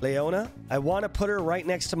try. Leona, I want to put her right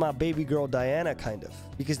next to my baby girl Diana, kind of,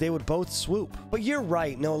 because they would both swoop. But you're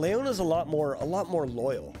right. No, Leona's a lot more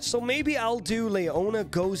loyal. So maybe I'll do Leona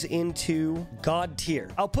goes into God tier.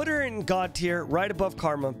 I'll put her in God tier right above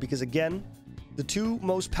Karma because, again, the 2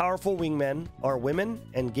 most powerful wingmen are women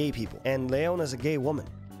and gay people, and Leona's a gay woman.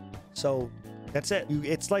 So that's it.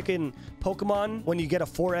 It's like in Pokemon when you get a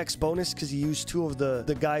 4x bonus because you use 2 of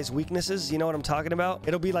the guy's weaknesses. You know what I'm talking about?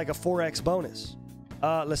 It'll be like a 4x bonus.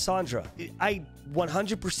 Lysandra, I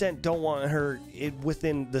 100% don't want her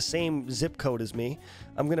within the same zip code as me.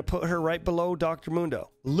 I'm going to put her right below Dr. Mundo.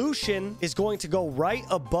 Lucian is going to go right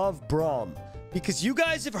above Braum. because you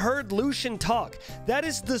guys have heard Lucian talk. That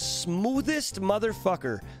is the smoothest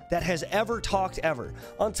motherfucker that has ever talked ever.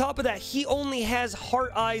 On top of that, he only has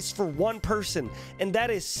heart eyes for one person, and that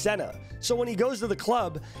is Senna. So when he goes to the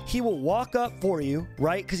club, he will walk up for you,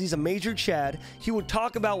 right? Because he's a major Chad. He would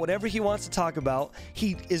talk about whatever he wants to talk about.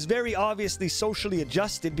 He is very obviously socially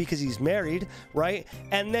adjusted because he's married, right?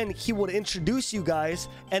 And then he would introduce you guys,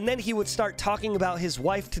 and then he would start talking about his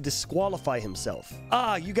wife to disqualify himself.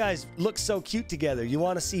 Ah, you guys look so cute together. You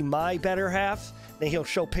want to see my better half? Then he'll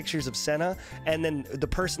show pictures of Senna, and then the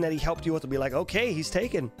person that he helped you with will be like, okay, he's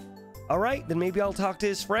taken. All right, then maybe I'll talk to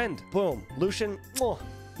his friend. Boom. Lucian,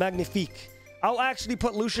 magnifique. I'll actually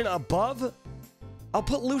put Lucian above... I'll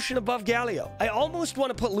put Lucian above Galio. I almost want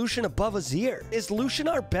to put Lucian above Azir. Is Lucian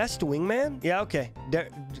our best wingman? Yeah, okay.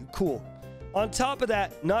 Cool. On top of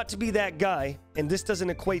that, not to be that guy, and this doesn't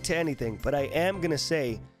equate to anything, but I am going to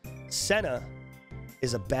say Senna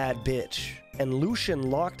is a bad bitch. And Lucian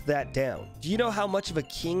locked that down. Do you know how much of a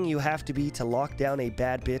king you have to be to lock down a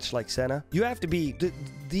bad bitch like Senna? You have to be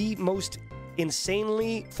the most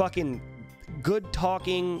insanely fucking good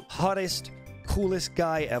talking, hottest, coolest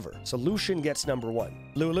guy ever. So Lucian gets number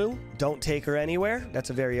 1. Lulu, don't take her anywhere. That's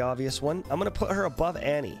a very obvious one. I'm gonna put her above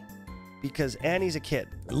Annie because Annie's a kid.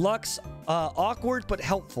 Lux, awkward but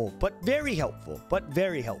helpful, but very helpful,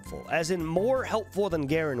 as in more helpful than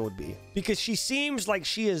Garen would be, because she seems like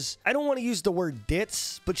she is, I don't want to use the word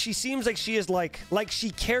ditz, but she seems like she is like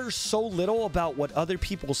she cares so little about what other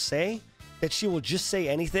people say that she will just say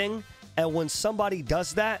anything, and when somebody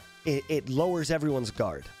does that, it lowers everyone's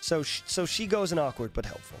guard. So she goes in awkward but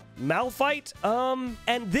helpful. Malphite,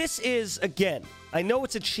 and this is, again, I know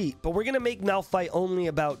it's a cheat, but we're gonna make Malphite only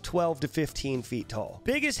about 12 to 15 feet tall.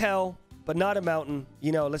 Big as hell, but not a mountain.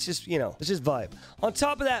 You know, let's just vibe. On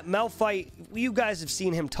top of that, Malphite, you guys have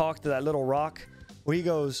seen him talk to that little rock where he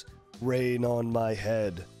goes, rain on my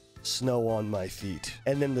head, snow on my feet.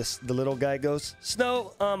 And then the little guy goes,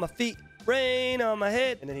 snow on my feet, rain on my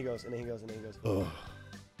head. And then he goes, ugh.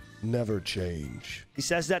 Never change. He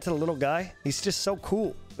says that to the little guy. He's just so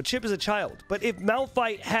cool. But Chip is a child. But if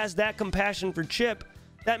Malphite has that compassion for Chip,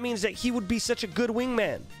 that means that he would be such a good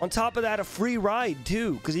wingman. On top of that, a free ride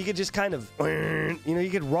too, because he could just kind of, you know,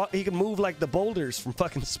 he could move like the boulders from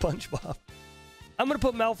fucking SpongeBob. I'm gonna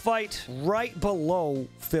put Malphite right below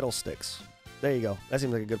Fiddlesticks. There you go. That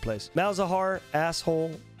seems like a good place. Malzahar,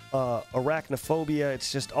 asshole, arachnophobia.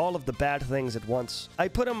 It's just all of the bad things at once. I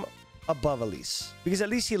put him above Elise, because at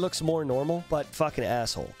least he looks more normal, but fucking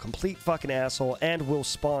asshole. Complete fucking asshole, and will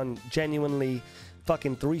spawn genuinely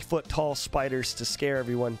fucking 3-foot tall spiders to scare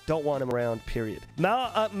everyone. Don't want him around, period.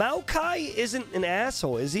 Maokai isn't an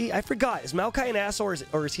asshole, is he? I forgot. Is Maokai an asshole,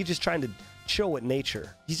 or is he just trying to chill with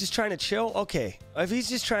nature? He's just trying to chill? Okay. If he's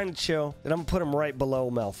just trying to chill, then I'm gonna put him right below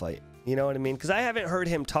Malphite. You know what I mean? Because I haven't heard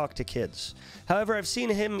him talk to kids. However, I've seen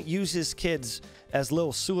him use his kids as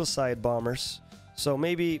little suicide bombers. So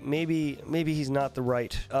maybe he's not the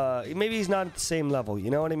right, maybe he's not at the same level,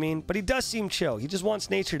 you know what I mean? But he does seem chill. He just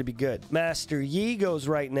wants nature to be good. Master Yi goes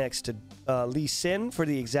right next to Lee Sin for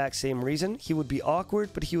the exact same reason. He would be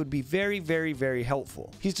awkward, but he would be very, very, very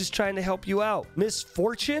helpful. He's just trying to help you out. Miss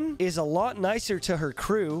Fortune is a lot nicer to her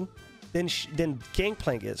crew than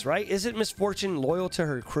Gangplank is, right? Isn't Miss Fortune loyal to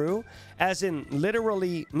her crew? As in,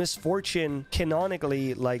 literally, Miss Fortune,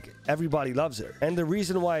 canonically, like, everybody loves her. And the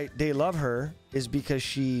reason why they love her is because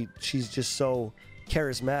she's just so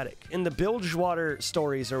charismatic. In the Bilgewater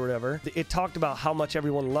stories or whatever, it talked about how much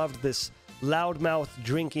everyone loved this loudmouth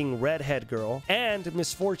drinking redhead girl. And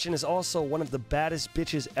Miss Fortune is also one of the baddest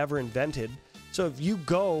bitches ever invented. So if you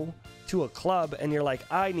go to a club and you're like,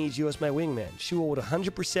 I need you as my wingman, she will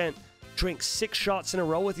 100% drink 6 shots in a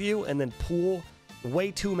row with you and then pull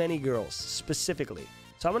way too many girls specifically.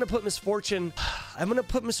 So I'm gonna put Miss Fortune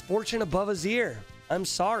above Azir. I'm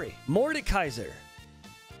sorry. Mordekaiser.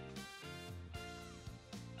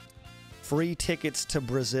 Free tickets to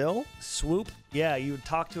Brazil. Swoop. Yeah, you would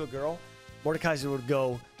talk to a girl. Mordekaiser would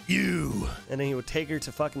go, you. And then he would take her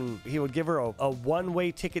to fucking, he would give her a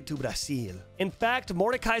one-way ticket to Brazil. In fact,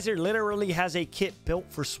 Mordekaiser literally has a kit built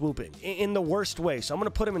for swooping in the worst way. So I'm going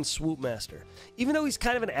to put him in Swoop Master. Even though he's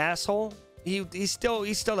kind of an asshole, he's still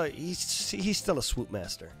a Swoop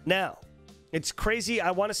Master. Now, it's crazy.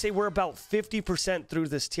 I want to say we're about 50% through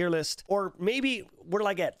this tier list, or maybe we're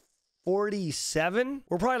like at 47.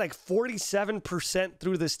 We're probably like 47%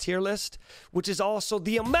 through this tier list, which is also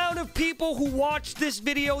the amount of people who watch this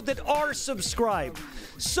video that are subscribed.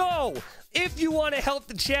 So if you want to help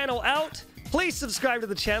the channel out, please subscribe to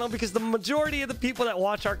the channel because the majority of the people that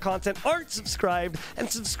watch our content aren't subscribed, and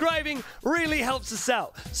subscribing really helps us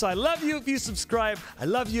out. So I love you if you subscribe. I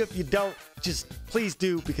love you if you don't. Just please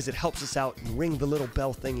do, because it helps us out. And ring the little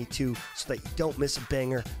bell thingy too so that you don't miss a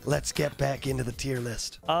banger. Let's get back into the tier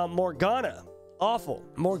list. Morgana. Awful.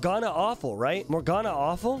 Morgana awful, right? Morgana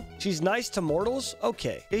awful? She's nice to mortals?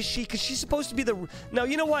 Okay. Is she? Because she's supposed to be the... No,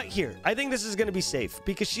 you know what? Here. I think this is going to be safe.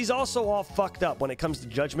 Because she's also all fucked up when it comes to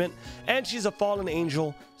judgment. And she's a fallen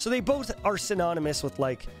angel. So they both are synonymous with,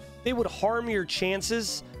 like... They would harm your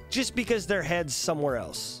chances just because their head's somewhere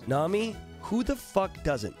else. Nami? Who the fuck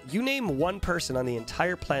doesn't? You name one person on the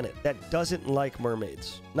entire planet that doesn't like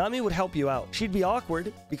mermaids. Nami would help you out. She'd be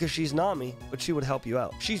awkward because she's Nami, but she would help you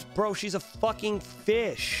out. She's a fucking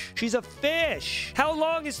fish. She's a fish. How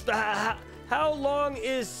long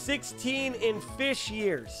is 16 in fish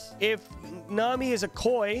years? If Nami is a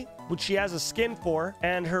koi, which she has a skin for,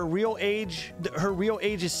 and her real age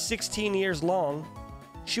is 16 years long,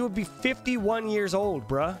 she would be 51 years old,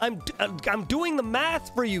 bruh. I'm doing the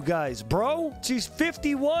math for you guys, bro. She's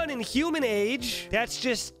 51 in human age. That's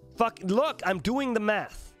just fucking... Look, I'm doing the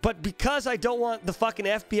math. But because I don't want the fucking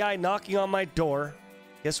FBI knocking on my door,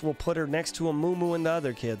 guess we'll put her next to a Moo and the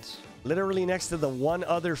other kids. Literally next to the one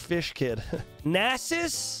other fish kid.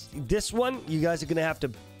 Nasus, this one, you guys are gonna have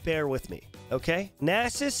to bear with me, okay?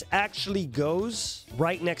 Nasus actually goes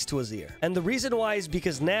right next to Azir. And the reason why is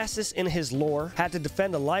because Nasus in his lore had to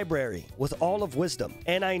defend a library with all of wisdom.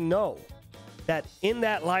 And I know that in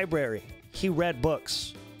that library, he read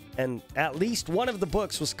books. And at least one of the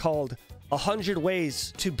books was called 100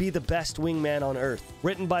 Ways to Be the Best Wingman on Earth,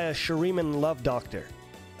 written by a Shuriman love doctor.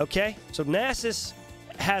 Okay? So Nasus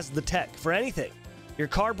has the tech for anything. Your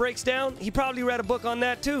car breaks down, he probably read a book on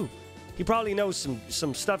that too. He probably knows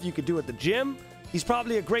some stuff you could do at the gym. He's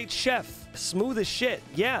probably a great chef. Smooth as shit.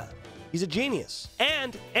 Yeah, he's a genius.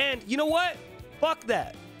 And you know what? Fuck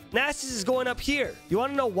that. Nasus is going up here. You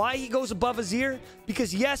want to know why he goes above Azir?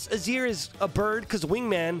 Because yes, Azir is a bird because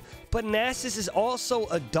Wingman, but Nasus is also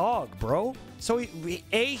a dog, bro. So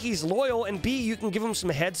A, he's loyal, and B, you can give him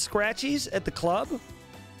some head scratchies at the club.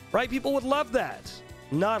 Right? People would love that.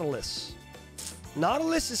 Nautilus.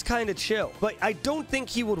 Nautilus is kind of chill, but I don't think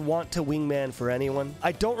he would want to Wingman for anyone.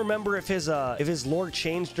 I don't remember if his lore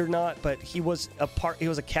changed or not, but he was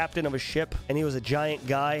a captain of a ship, and he was a giant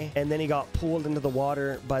guy, and then he got pulled into the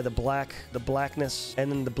water by the blackness,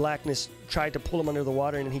 and then the blackness tried to pull him under the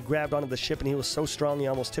water, and he grabbed onto the ship, and he was so strong he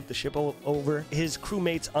almost tipped the ship over. His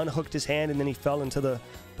crewmates unhooked his hand, and then he fell into the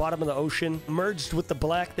bottom of the ocean, merged with the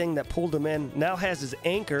black thing that pulled him in, now has his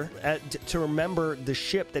anchor to remember the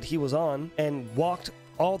ship that he was on, and walked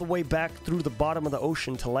all the way back through the bottom of the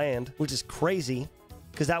ocean to land, which is crazy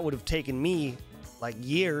because that would have taken me like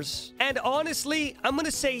years. And honestly, I'm gonna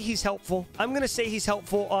say he's helpful. I'm gonna say he's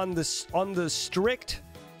helpful on the strict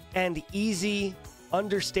and easy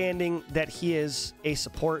understanding that he is a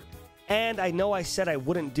support. And I know I said I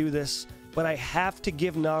wouldn't do this, but I have to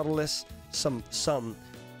give Nautilus some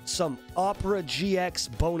Opera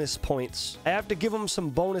GX bonus points. I have to give him some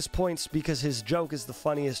bonus points because his joke is the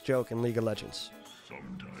funniest joke in League of Legends.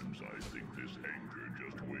 Sometimes I think this anger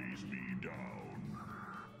just weighs me down.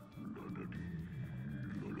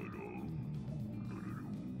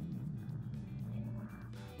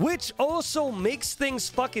 Which also makes things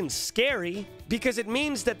fucking scary because it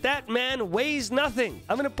means that that man weighs nothing.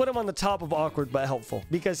 I'm gonna put him on the top of awkward but helpful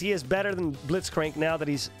because he is better than Blitzcrank now that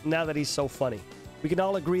he's so funny. We can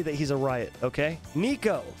all agree that he's a riot, okay?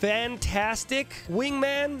 Nico, fantastic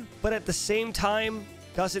wingman, but at the same time,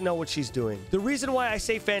 doesn't know what she's doing. The reason why I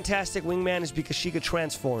say fantastic wingman is because she could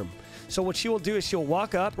transform. So what she will do is she'll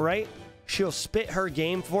walk up, right? She'll spit her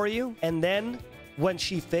game for you, and then when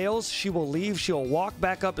she fails, she will leave. She'll walk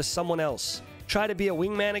back up as someone else. Try to be a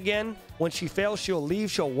wingman again. When she fails, she'll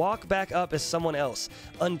leave. She'll walk back up as someone else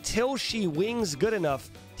until she wings good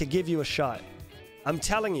enough to give you a shot. I'm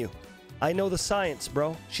telling you. I know the science,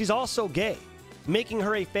 bro. She's also gay, making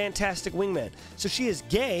her a fantastic wingman. So she is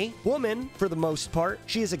gay woman for the most part.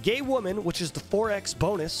 She is a gay woman, which is the 4x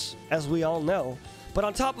bonus, as we all know. But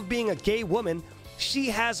on top of being a gay woman,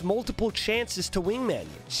 she has multiple chances to wingman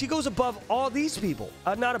you. She goes above all these people.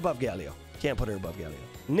 Not above Galio. Can't put her above Galio.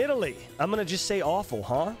 Nidalee. I'm gonna just say awful,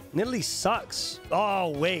 huh? Nidalee sucks.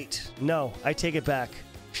 Oh, wait. No, I take it back.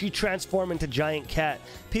 She transformed into giant cat.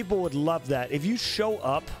 People would love that. If you show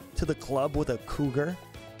up to the club with a cougar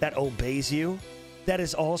that obeys you, that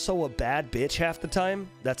is also a bad bitch half the time,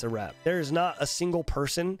 that's a wrap. There is not a single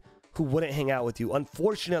person who wouldn't hang out with you.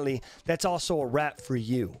 Unfortunately, that's also a wrap for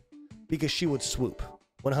you because she would swoop.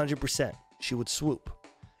 100%. She would swoop.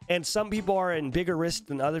 And some people are in bigger risk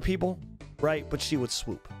than other people. right? But she would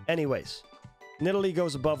swoop. Anyways, Nidalee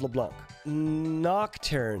goes above LeBlanc.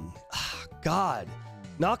 Nocturne. Ah, God.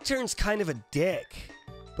 Nocturne's kind of a dick.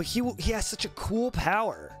 But he has such a cool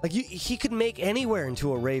power. Like, he could make anywhere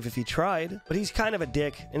into a rave if he tried. But he's kind of a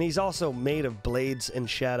dick. And he's also made of blades and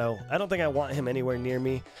shadow. I don't think I want him anywhere near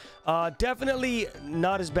me. Definitely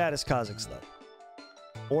not as bad as Kha'Zix, though.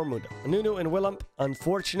 Or Mundo. Nunu and Willump.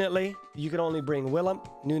 Unfortunately, you can only bring Willump.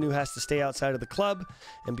 Nunu has to stay outside of the club.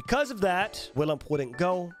 And because of that, Willump wouldn't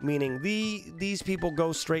go. Meaning these people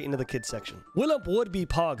go straight into the kids section. Willump would be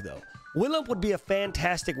Pog, though. Willump would be a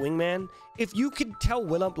fantastic wingman. If you could tell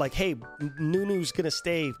Willump, like, hey, Nunu's gonna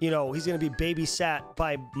stay, you know, he's gonna be babysat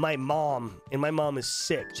by my mom, and my mom is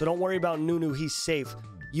sick. So don't worry about Nunu, he's safe.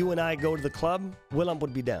 You and I go to the club, Willump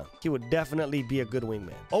would be down. He would definitely be a good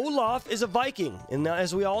wingman. Olaf is a Viking, and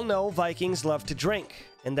as we all know, Vikings love to drink.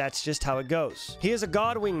 And that's just how it goes. He is a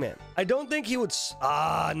god wingman. I don't think he would...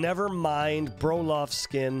 never mind Brolof's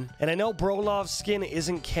skin. And I know Brolof's skin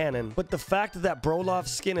isn't canon, but the fact that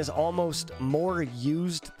Brolof's skin is almost more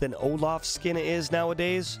used than Olaf's skin is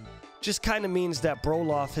nowadays just kind of means that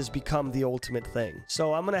Brolof has become the ultimate thing.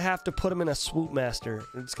 So I'm going to have to put him in a Swoop Master.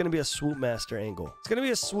 It's going to be a Swoop Master angle. It's going to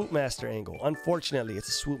be a Swoop Master angle. Unfortunately, it's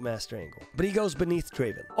a Swoop Master angle. But he goes beneath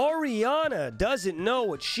Draven. Orianna doesn't know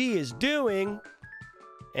what she is doing.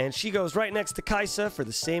 And she goes right next to Kaisa for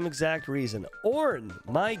the same exact reason. Ornn,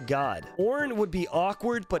 my god. Ornn would be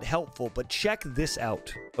awkward but helpful, but check this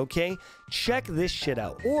out, okay? Check this shit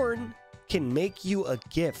out. Ornn can make you a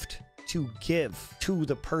gift to give to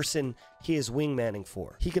the person he is wingmanning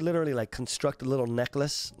for. He could literally like construct a little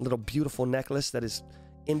necklace, a little beautiful necklace that is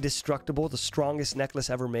indestructible, the strongest necklace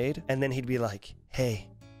ever made. And then he'd be like, hey,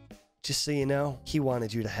 just so you know, he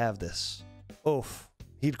wanted you to have this. Oof.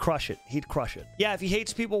 He'd crush it. He'd crush it. Yeah, if he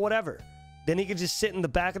hates people, whatever. Then he could just sit in the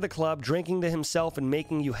back of the club, drinking to himself and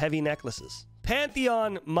making you heavy necklaces.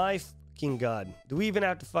 Pantheon, my fucking god. Do we even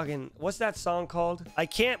have to fucking... What's that song called? I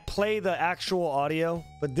can't play the actual audio,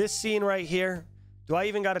 but this scene right here, do I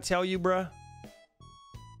even gotta tell you, bruh?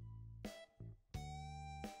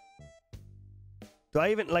 Do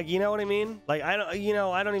I even, like, you know what I mean? Like, I don't, you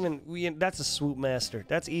know, I don't even... That's a Swoop Master.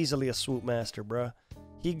 That's easily a Swoop Master, bruh.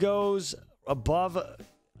 He goes above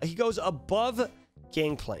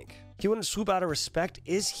Gangplank. He wouldn't swoop out of respect.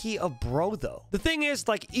 Is he a bro, though? The thing is,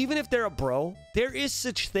 like, even if they're a bro, there is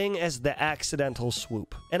such thing as the accidental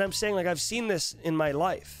swoop. And I'm saying, like, I've seen this in my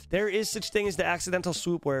life. There is such thing as the accidental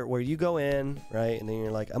swoop where you go in, right? And then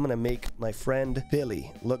you're like, I'm gonna make my friend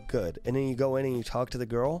Billy look good. And then you go in and you talk to the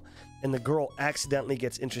girl, and the girl accidentally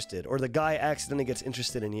gets interested, or the guy accidentally gets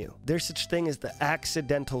interested in you. There's such thing as the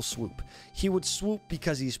accidental swoop. He would swoop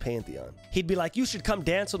because he's Pantheon. He'd be like, you should come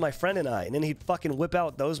dance with my friend and I. And then he'd fucking whip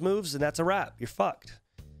out those moves, and that's a wrap. You're fucked.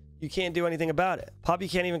 You can't do anything about it. Poppy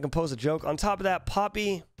can't even compose a joke. On top of that,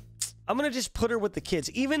 Poppy, I'm gonna just put her with the kids.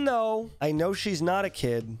 Even though I know she's not a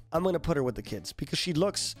kid, I'm gonna put her with the kids because she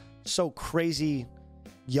looks so crazy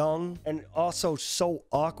young and also so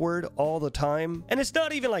awkward all the time. And it's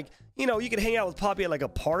not even like, you know, you could hang out with Poppy at like a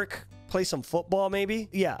park, play some football maybe.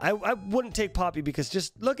 Yeah, I wouldn't take Poppy because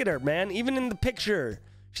just look at her, man. Even in the picture,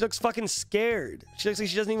 she looks fucking scared. She looks like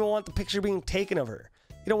she doesn't even want the picture being taken of her.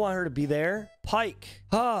 You don't want her to be there. Pike.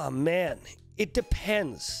 Oh, man. It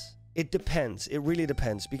depends. It depends. It really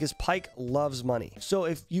depends because Pike loves money. So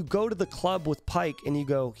if you go to the club with Pike and you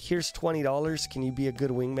go, here's $20, can you be a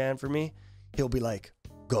good wingman for me? He'll be like,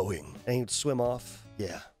 going. And he'd swim off.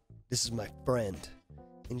 Yeah, this is my friend.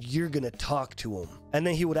 And you're gonna talk to him. And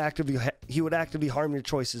then he would actively harm your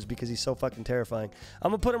choices because he's so fucking terrifying.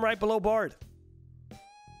 I'm gonna put him right below Bard. I'm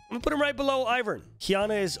gonna put him right below Ivern.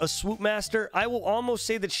 Kiana is a swoop master. I will almost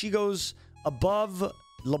say that she goes above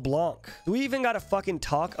LeBlanc. Do we even gotta fucking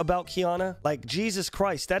talk about Kiana? Like, Jesus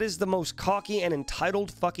Christ, that is the most cocky and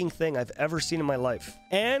entitled fucking thing I've ever seen in my life.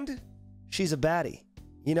 And she's a baddie.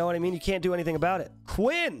 You know what I mean? You can't do anything about it.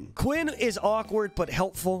 Quinn. Quinn is awkward but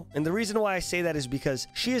helpful. And the reason why I say that is because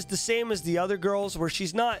she is the same as the other girls where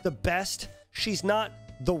she's not the best. She's not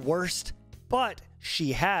the worst. But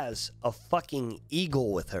she has a fucking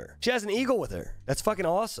eagle with her. She has an eagle with her. That's fucking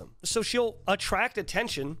awesome. So she'll attract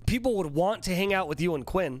attention. People would want to hang out with you and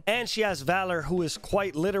Quinn. And she has Valor, who is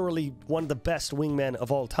quite literally one of the best wingmen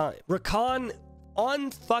of all time. Rakan,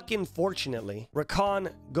 unfucking fortunately,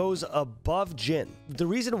 Rakan goes above Jin. The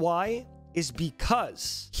reason why is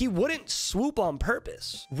because he wouldn't swoop on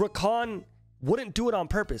purpose. Rakan wouldn't do it on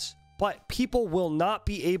purpose, but people will not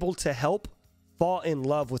be able to help fall in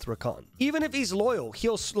love with Rakan. Even if he's loyal,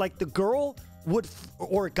 he'll, like, the girl would,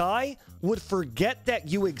 or guy would forget that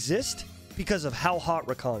you exist because of how hot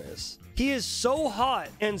Rakan is. He is so hot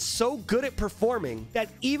and so good at performing that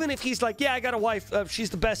even if he's like, yeah, I got a wife, she's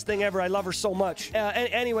the best thing ever, I love her so much.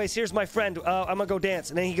 Anyways, here's my friend, I'm gonna go dance.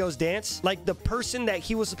 And then he goes dance. Like, the person that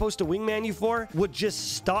he was supposed to wingman you for would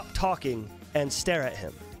just stop talking and stare at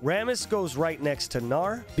him. Rammus goes right next to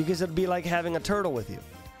Nar because it'd be like having a turtle with you,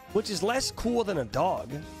 which is less cool than a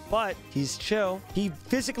dog, but he's chill. He's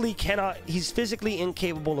physically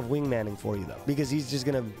incapable of wingmanning for you, though, because he's just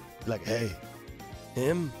gonna be like, hey,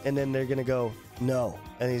 him, and then they're gonna go, no,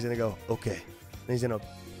 and he's gonna go, okay, and he's gonna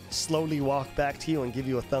slowly walk back to you and give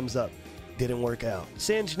you a thumbs up. Didn't work out.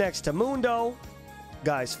 Singe next to Mundo.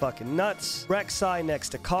 Guy's fucking nuts. Rek'Sai next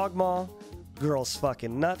to Kog'Maw. Girl's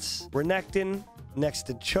fucking nuts. Renekton next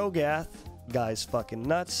to Cho'Gath. Guy's fucking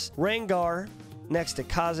nuts. Rengar next to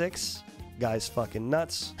Kha'Zix. Guy's fucking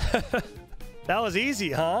nuts. That was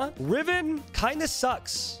easy, huh? Riven kind of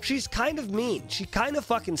sucks. She's kind of mean. She kind of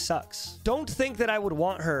fucking sucks. Don't think that I would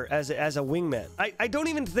want her as a wingman. I don't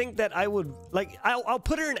even think that I would, like, I'll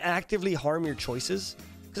put her in actively harm your choices,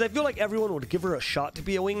 because I feel like everyone would give her a shot to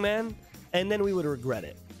be a wingman, and then we would regret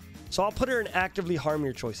it. So I'll put her in actively harm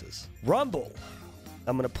your choices. Rumble.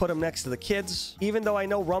 I'm going to put him next to the kids. Even though I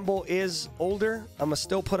know Rumble is older, I'm going to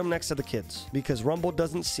still put him next to the kids because Rumble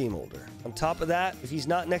doesn't seem older. On top of that, if he's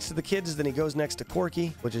not next to the kids, then he goes next to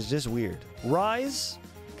Corki, which is just weird. Rise.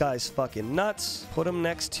 Guy's fucking nuts. Put him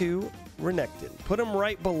next to Renekton. Put him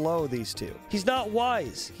right below these two. He's not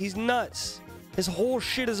wise. He's nuts. His whole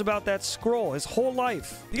shit is about that scroll. His whole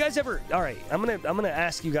life. You guys ever... All right, I'm gonna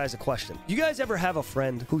ask you guys a question. You guys ever have a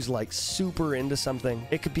friend who's like super into something?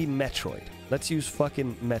 It could be Metroid. Let's use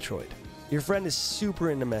fucking Metroid. Your friend is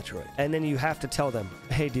super into Metroid. And then you have to tell them,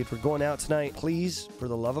 hey, dude, we're going out tonight. Please, for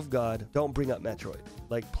the love of God, don't bring up Metroid.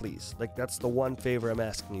 Like, please. Like, that's the one favor I'm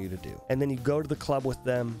asking you to do. And then you go to the club with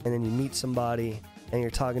them, and then you meet somebody, and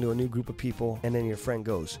you're talking to a new group of people, and then your friend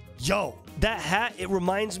goes, yo, that hat, it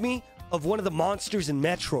reminds me of one of the monsters in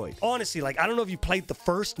Metroid. Honestly, like, I don't know if you played the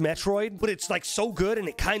first Metroid, but it's like so good, and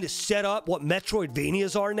it kind of set up what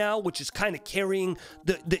Metroidvanias are now, which is kind of carrying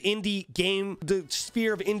the indie game, the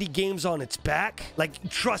sphere of indie games on its back. Like,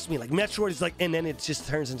 trust me, like, Metroid is like, and then it just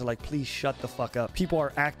turns into like, please shut the fuck up. People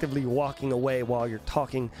are actively walking away while you're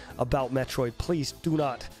talking about Metroid. Please do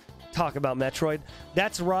not talk about Metroid.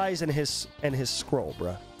 That's Rise and his scroll,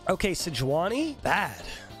 bruh. Okay, Sejuani, bad.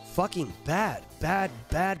 Fucking bad. Bad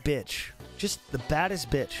bitch. Just the baddest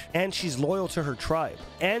bitch. And she's loyal to her tribe.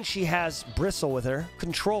 And she has Bristle with her.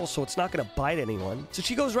 Control, so it's not going to bite anyone. So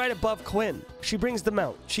she goes right above Quinn. She brings them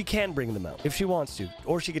out. She can bring them out if she wants to.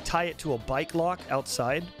 Or she could tie it to a bike lock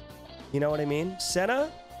outside. You know what I mean?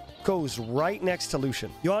 Senna goes right next to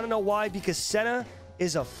Lucian. You want to know why? Because Senna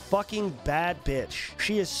is a fucking bad bitch.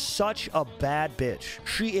 She is such a bad bitch.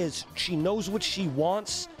 She knows what she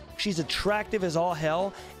wants. She's attractive as all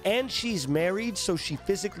hell, and she's married, so she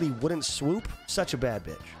physically wouldn't swoop. Such a bad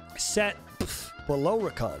bitch. Set below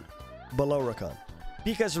Rakan. Below Rakan.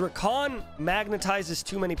 Because Rakan magnetizes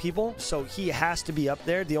too many people, so he has to be up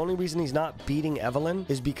there. The only reason he's not beating Evelyn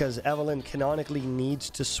is because Evelyn canonically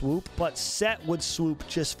needs to swoop, but Set would swoop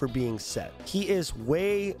just for being Set. He is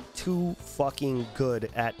way too fucking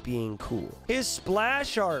good at being cool. His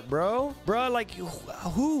splash art, bro. Bro, like,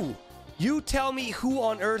 who? You tell me who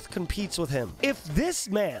on earth competes with him. If this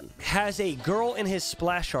man has a girl in his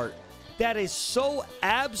splash art that is so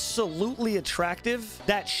absolutely attractive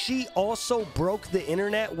that she also broke the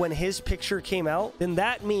internet when his picture came out, then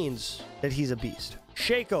that means that he's a beast.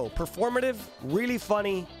 Shaco, performative, really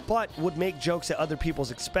funny, but would make jokes at other people's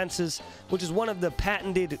expenses, which is one of the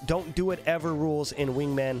patented don't do it ever rules in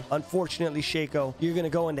Wingman. Unfortunately, Shaco, you're going to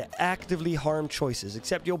go into actively harm choices,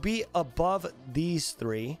 except you'll be above these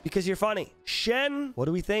three because you're funny. Shen, what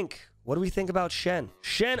do we think? What do we think about Shen?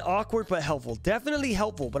 Shen, awkward but helpful. Definitely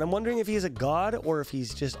helpful, but I'm wondering if he's a god or if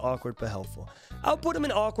he's just awkward but helpful. I'll put him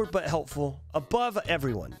in awkward but helpful above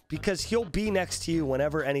everyone because he'll be next to you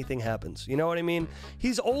whenever anything happens. You know what I mean?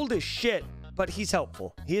 He's old as shit, but he's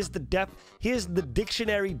helpful. He is the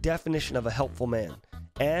dictionary definition of a helpful man.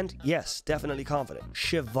 And yes, definitely confident.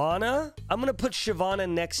 Shyvana, I'm gonna put Shyvana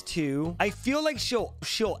next to. I feel like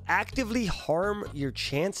she'll actively harm your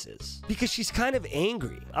chances because she's kind of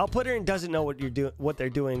angry. I'll put her in doesn't know what they're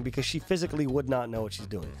doing because she physically would not know what she's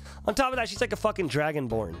doing. On top of that, she's like a fucking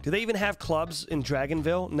dragonborn. Do they even have clubs in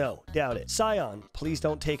Dragonville? No, doubt it. Scion, please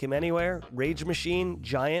don't take him anywhere. Rage Machine,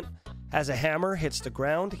 giant. Has a hammer, hits the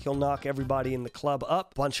ground. He'll knock everybody in the club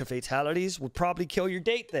up. Bunch of fatalities. Would probably kill your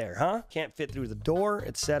date there, huh? Can't fit through the door,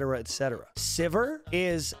 etc., etc. Sivir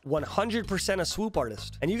is 100% a swoop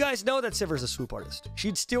artist. And you guys know that Sivir's a swoop artist.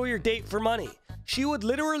 She'd steal your date for money. She would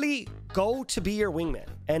literally go to be your wingman.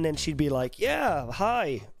 And then she'd be like, yeah,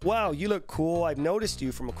 hi. Wow, you look cool. I've noticed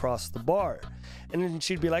you from across the bar. And then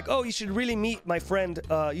she'd be like, oh, you should really meet my friend.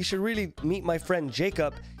 You should really meet my friend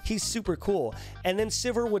Jacob. He's super cool. And then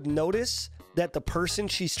Sivir would notice that the person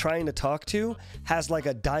she's trying to talk to has like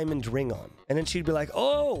a diamond ring on. And then she'd be like,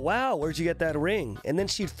 oh, wow, where'd you get that ring? And then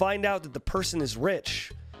she'd find out that the person is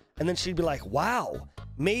rich. And then she'd be like, wow,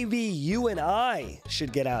 maybe you and I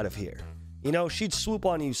should get out of here. You know, she'd swoop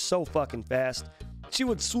on you so fucking fast. She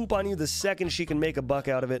would swoop on you the second she can make a buck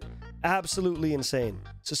out of it. Absolutely insane.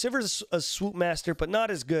 So Sivir's a swoop master, but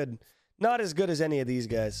not as good. Not as good as any of these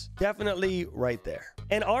guys. Definitely right there.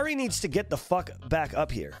 And Ari needs to get the fuck back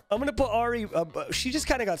up here. I'm gonna put Ari, she just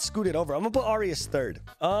kind of got scooted over. I'm gonna put Ari as third.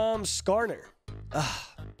 Skarner.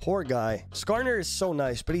 Poor guy. Skarner is so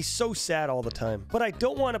nice, but he's so sad all the time. But I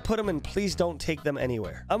don't want to put him in Please Don't Take Them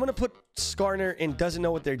Anywhere. I'm gonna put Skarner in Doesn't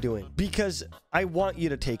Know What They're Doing because I want you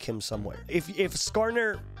to take him somewhere. If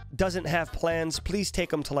Skarner doesn't have plans, please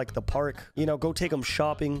take him to like the park. You know, go take him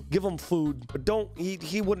shopping, give him food, but don't,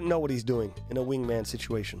 he wouldn't know what he's doing in a wingman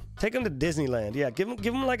situation. Take him to Disneyland. Yeah, give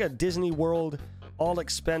him like a Disney World all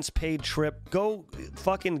expense paid trip. Go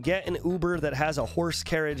fucking get an Uber that has a horse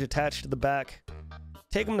carriage attached to the back.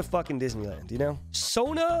 Take him to fucking Disneyland, you know?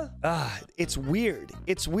 Sona, it's weird.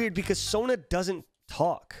 It's weird because Sona doesn't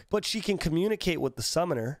talk, but she can communicate with the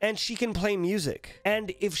summoner and she can play music.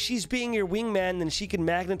 And if she's being your wingman, then she can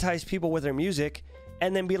magnetize people with her music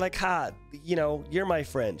and then be like, you know, you're my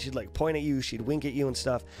friend. She'd like point at you, she'd wink at you and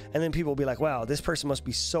stuff. And then people will be like, wow, this person must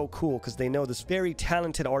be so cool because they know this very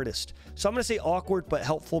talented artist. So I'm gonna say awkward but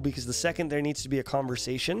helpful because the second there needs to be a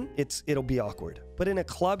conversation, it'll be awkward. But in a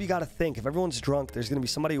club, you gotta think, if everyone's drunk, there's gonna be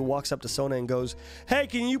somebody who walks up to Sona and goes, hey,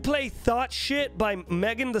 can you play Thought Shit by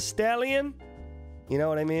Megan Thee Stallion? You know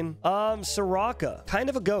what I mean? Soraka, kind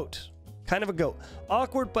of a goat. Kind of a goat.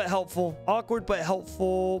 Awkward but helpful. Awkward but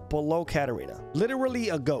helpful below Katarina. Literally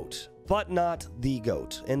a goat, but not the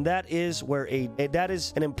goat. And that is where that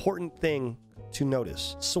is an important thing to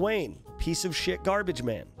notice. Swain, piece of shit garbage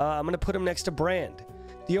man. I'm gonna put him next to Brand.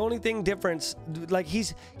 The only thing difference, like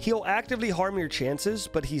he'll actively harm your chances,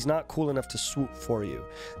 but he's not cool enough to swoop for you.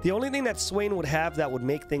 The only thing that Swain would have that would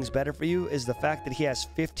make things better for you is the fact that he has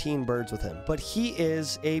 15 birds with him. But he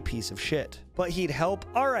is a piece of shit. But he'd help.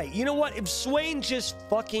 All right, you know what? If Swain just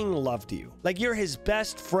fucking loved you, like you're his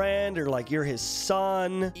best friend or like you're his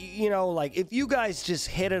son, you know, like if you guys just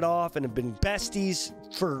hit it off and have been besties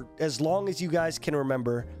for as long as you guys can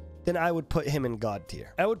remember, then I would put him in God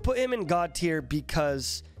tier. I would put him in God tier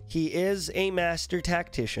because he is a master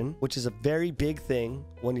tactician, which is a very big thing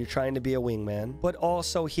when you're trying to be a wingman, but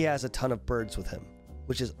also he has a ton of birds with him,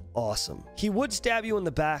 which is awesome. He would stab you in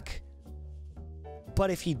the back,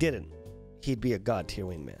 but if he didn't, he'd be a God tier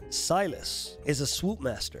wingman. Silas is a swoop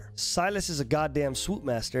master. Silas is a goddamn swoop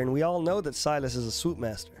master, and we all know that Silas is a swoop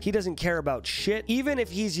master. He doesn't care about shit. Even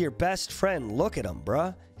if he's your best friend, look at him,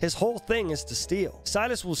 bruh. His whole thing is to steal.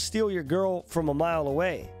 Silas will steal your girl from a mile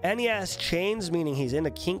away. And he has chains, meaning he's into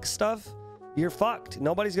kink stuff. You're fucked.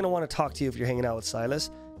 Nobody's gonna want to talk to you if you're hanging out with Silas.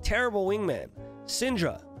 Terrible wingman.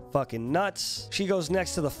 Syndra, fucking nuts. She goes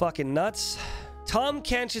next to the fucking nuts. Tom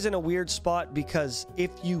Kench is in a weird spot because if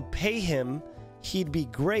you pay him, he'd be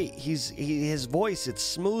great. His voice, it's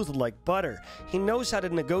smooth like butter. He knows how to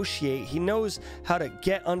negotiate. He knows how to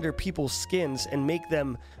get under people's skins and make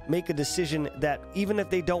them make a decision that even if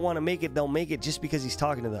they don't want to make it, they'll make it just because he's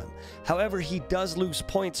talking to them. However, he does lose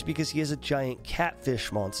points because he is a giant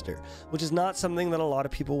catfish monster, which is not something that a lot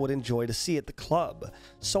of people would enjoy to see at the club.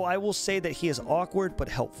 So I will say that he is awkward but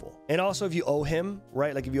helpful. And also if you owe him,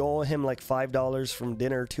 right, like if you owe him like $5 from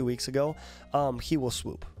dinner 2 weeks ago, he will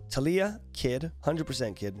swoop. Talia, kid,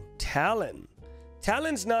 100% kid. Talon.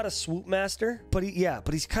 Talon's not a swoop master, but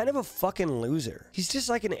he's kind of a fucking loser. He's just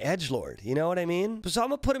like an edgelord, you know what I mean? So I'm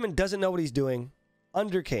gonna put him in doesn't know what he's doing.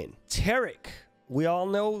 Undercane. Tarek. We all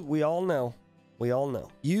know.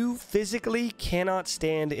 You physically cannot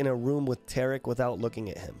stand in a room with Tarek without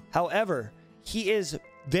looking at him. However, he is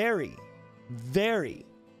very, very,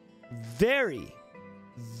 very,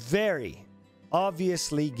 very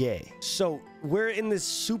obviously gay. So we're in this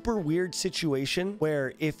super weird situation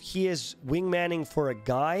where if he is wingmanning for a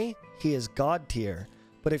guy, he is God tier.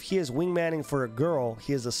 But if he is wingmanning for a girl,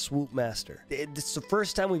 he is a swoop master. It's the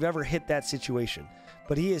first time we've ever hit that situation.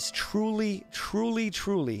 But he is truly, truly,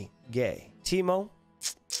 truly gay. Timo,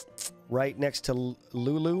 right next to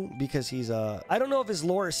Lulu, because he's I don't know if his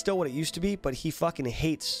lore is still what it used to be, but he fucking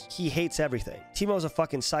hates everything. Timo's a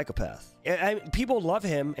fucking psychopath. People love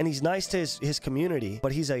him and he's nice to his community,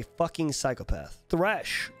 but he's a fucking psychopath.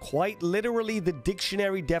 Thresh, quite literally the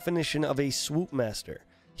dictionary definition of a swoop master.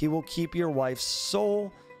 He will keep your wife's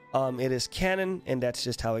soul. It is canon, and that's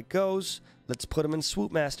just how it goes. Let's put him in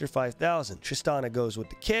Swoopmaster 5000. Tristana goes with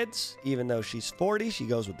the kids. Even though she's 40, she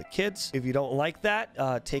goes with the kids. If you don't like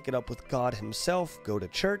that, take it up with God himself. Go to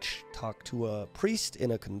church, talk to a priest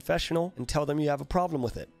in a confessional, and tell them you have a problem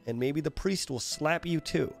with it. And maybe the priest will slap you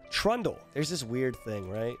too. Trundle. There's this weird thing,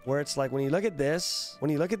 right? Where it's like, when you look at this,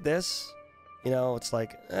 you know, it's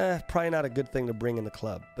like, probably not a good thing to bring in the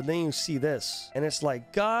club. But then you see this, and it's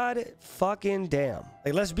like, God fucking damn.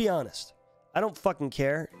 Like, let's be honest. I don't fucking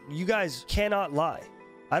care. You guys cannot lie.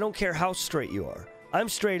 I don't care how straight you are. I'm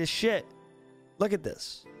straight as shit. Look at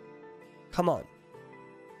this. Come on.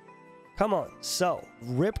 Come on. So,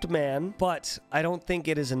 ripped man, but I don't think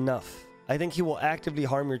it is enough. I think he will actively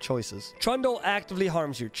harm your choices. Trundle actively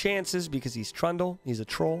harms your chances because he's Trundle. He's a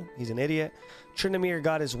troll. He's an idiot. Tryndamere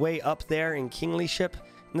got his way up there in kinglyship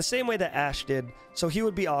in the same way that Ash did. So he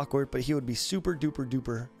would be awkward, but he would be super duper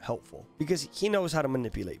duper helpful because he knows how to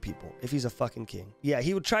manipulate people if he's a fucking king. Yeah,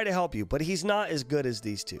 he would try to help you, but he's not as good as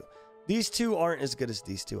these two. These two aren't as good as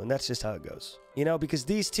these two, and that's just how it goes. You know, because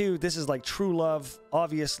these two, this is like true love,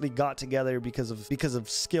 obviously got together because of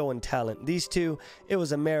skill and talent. These two, it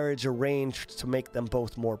was a marriage arranged to make them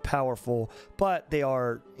both more powerful, but they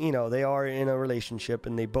are, you know, they are in a relationship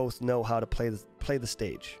and they both know how to play the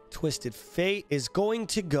stage. Twisted Fate is going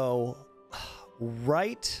to go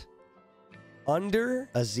right under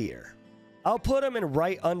Azir. I'll put him in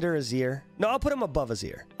right under Azir. No, I'll put him above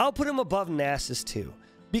Azir. I'll put him above Nasus too.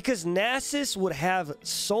 Because Nasus would have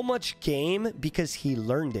so much game because he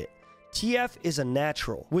learned it. TF is a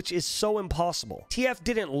natural, which is so impossible. TF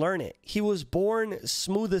didn't learn it. He was born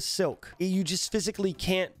smooth as silk. You just physically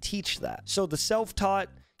can't teach that. So the self-taught,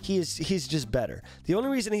 he's just better. The only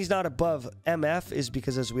reason he's not above MF is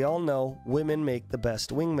because, as we all know, women make the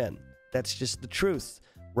best wingmen. That's just the truth.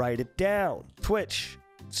 Write it down. Twitch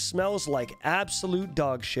smells like absolute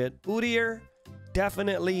dog shit. Udyr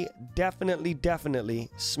definitely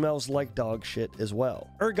smells like dog shit as well.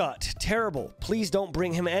 Urgot, terrible. Please don't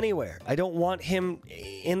bring him anywhere. I don't want him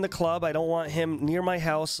in the club. I don't want him near my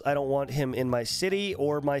house. I don't want him in my city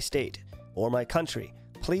or my state or my country.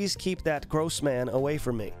 Please keep that gross man away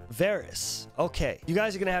from me. Varys. Okay, you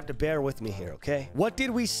guys are gonna have to bear with me here, okay? What did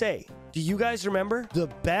we say? Do you guys remember? The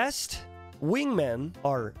best wingmen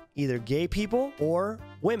are either gay people or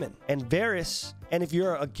women. And Varys, and if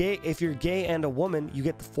you're gay and a woman, you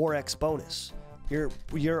get the 4x bonus.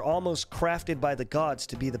 You're almost crafted by the gods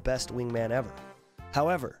to be the best wingman ever.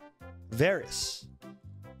 However, Varys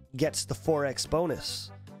gets the 4x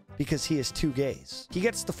bonus because he is 2 gays. He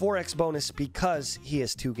gets the 4x bonus because he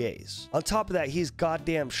is 2 gays. On top of that, he's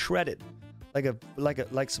goddamn shredded.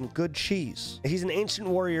 Like some good cheese. He's an ancient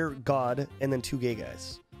warrior god and then 2 gay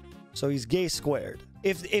guys. So he's gay squared.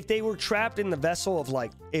 If they were trapped in the vessel of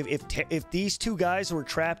like, if these 2 guys were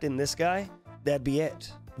trapped in this guy, that'd be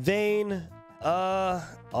it. Vayne,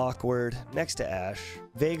 awkward. Next to Ash.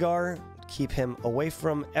 Vhagar, keep him away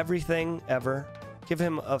from everything ever. Give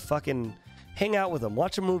him a fucking, hang out with him.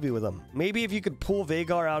 Watch a movie with him. Maybe if you could pull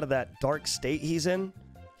Vhagar out of that dark state he's in,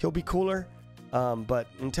 he'll be cooler. But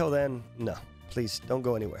until then, no. Please don't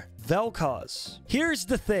go anywhere. Vel'Koz. Here's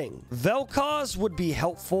the thing. Vel'Koz would be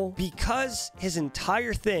helpful because his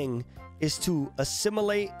entire thing is to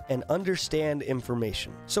assimilate and understand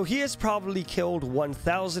information. So he has probably killed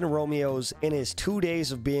 1,000 Romeos in his 2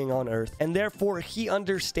 days of being on Earth, and therefore he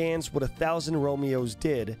understands what 1,000 Romeos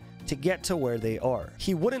did to get to where they are.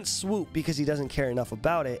 He wouldn't swoop because he doesn't care enough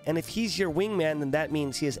about it, and if he's your wingman, then that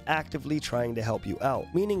means he is actively trying to help you out.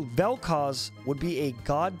 Meaning Vel'Koz would be a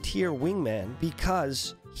god tier wingman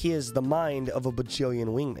because he is the mind of a bajillion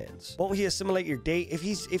wingmans. Won't he assimilate your date? If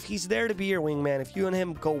he's there to be your wingman, if you and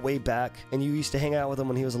him go way back and you used to hang out with him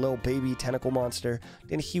when he was a little baby tentacle monster,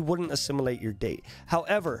 then he wouldn't assimilate your date.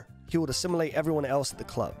 However, he would assimilate everyone else at the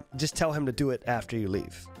club. Just tell him to do it after you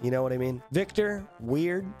leave. You know what I mean? Victor,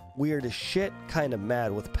 weird as shit, kind of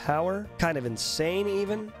mad with power, kind of insane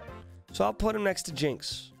even. So I'll put him next to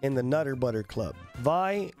Jinx in the Nutter Butter Club.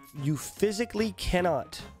 Vi, you physically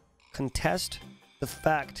cannot contest the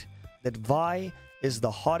fact that Vi is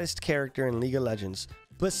the hottest character in League of Legends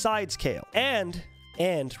besides Kayle. And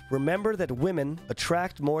remember that women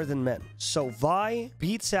attract more than men. So Vi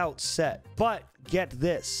beats out Set, but get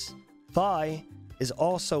this. Vi is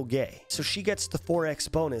also gay. So she gets the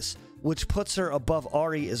 4x bonus, which puts her above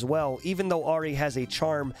Ahri as well, even though Ahri has a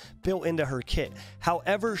charm built into her kit.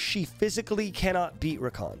 However, she physically cannot beat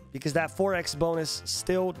Rakan because that 4x bonus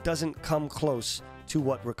still doesn't come close to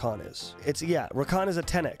what Rakan is. Yeah, Rakan is a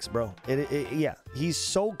 10x, bro. Yeah, he's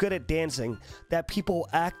so good at dancing that people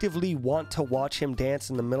actively want to watch him dance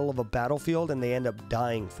in the middle of a battlefield and they end up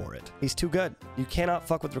dying for it. He's too good. You cannot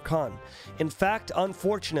fuck with Rakan. In fact,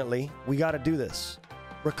 unfortunately, we got to do this.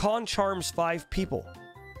 Rakan charms 5 people.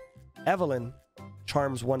 Evelyn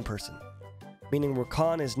charms 1 person. Meaning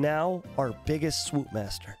Rakan is now our biggest swoop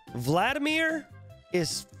master. Vladimir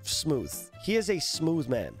is smooth. He is a smooth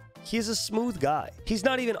man. He is a smooth guy. He's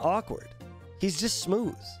not even awkward. He's just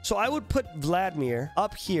smooth. So I would put Vladimir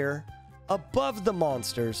up here above the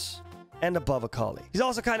monsters and above Akali. He's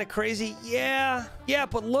also kind of crazy. Yeah,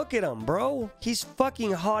 but look at him, bro. He's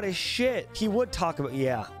fucking hot as shit. He would talk about,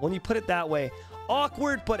 yeah, when you put it that way,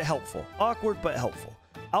 awkward but helpful. Awkward but helpful.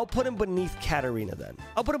 I'll put him beneath Katarina then.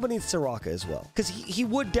 I'll put him beneath Soraka as well. Because he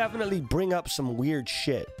would definitely bring up some weird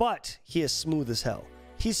shit. But he is smooth as hell.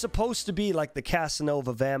 He's supposed to be like the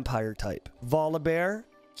Casanova vampire type. Volibear,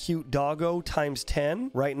 cute doggo times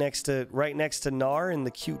 10. Right next to Gnar in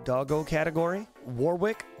the cute doggo category.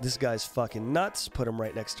 Warwick, this guy's fucking nuts. Put him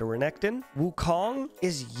right next to Renekton. Wukong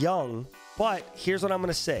is young. But here's what I'm going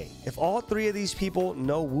to say. If all 3 of these people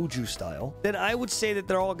know Wuju style, then I would say that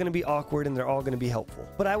they're all going to be awkward and they're all going to be helpful.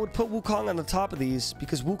 But I would put Wukong on the top of these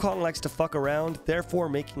because Wukong likes to fuck around, therefore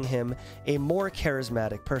making him a more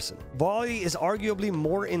charismatic person. Volley is arguably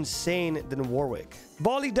more insane than Warwick.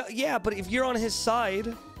 Volley, yeah, but if you're on his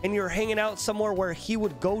side and you're hanging out somewhere where he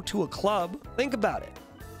would go to a club, think about it.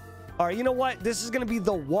 All right, you know what? This is going to be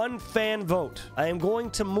the 1 fan vote. I am going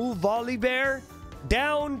to move Volibear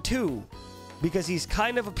down 2 because he's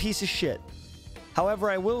kind of a piece of shit. However,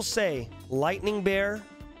 I will say, Lightning Bear,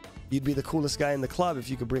 you'd be the coolest guy in the club if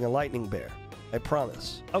you could bring a Lightning Bear. I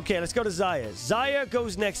promise. Okay, let's go to Xayah. Xayah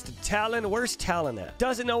goes next to Talon. Where's Talon at?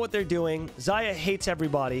 Doesn't know what they're doing. Xayah hates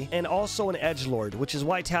everybody and also an edgelord, which is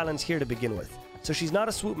why Talon's here to begin with. So she's not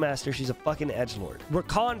a swoop master, she's a fucking edgelord.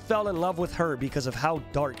 Rakan fell in love with her because of how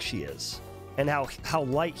dark she is and how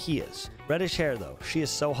light he is. Reddish hair though, she is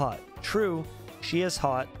so hot. True, she is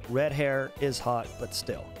hot. Red hair is hot, but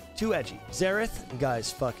still. Too edgy. Xerath,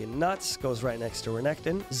 guy's fucking nuts. Goes right next to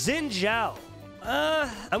Renekton. Xin Zhao.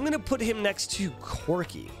 I'm going to put him next to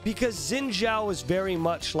Corki. Because Xin Zhao is very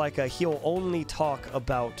much like he'll only talk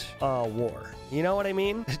about war. You know what I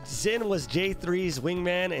mean? Xin was J3's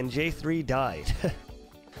wingman and J3 died.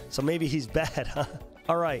 So maybe he's bad, huh?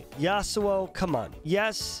 All right, Yasuo, come on.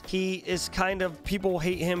 Yes, he is kind of, people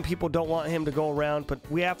hate him, people don't want him to go around, but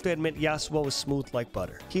we have to admit Yasuo is smooth like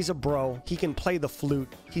butter. He's a bro, he can play the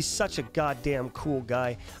flute, he's such a goddamn cool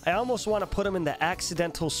guy. I almost want to put him in the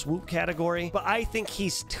accidental swoop category, but I think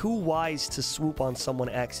he's too wise to swoop on someone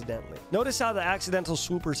accidentally. Notice how the accidental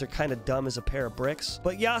swoopers are kind of dumb as a pair of bricks,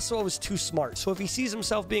 but Yasuo is too smart, so if he sees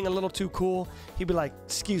himself being a little too cool, he'd be like,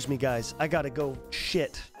 excuse me guys, I gotta go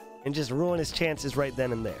shit. And just ruin his chances right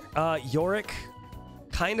then and there. Yorick,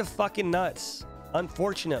 kind of fucking nuts.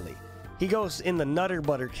 Unfortunately, he goes in the nutter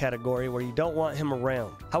butter category where you don't want him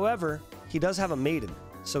around. However, he does have a maiden,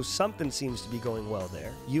 so something seems to be going well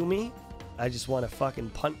there. Yuumi, I just want to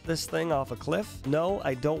fucking punt this thing off a cliff. No,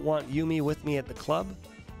 I don't want Yuumi with me at the club.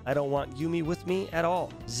 I don't want Yuumi with me at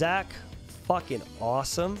all. Zac, fucking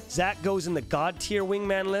awesome. Zac goes in the god tier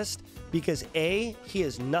wingman list because A, he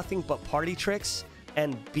has nothing but party tricks,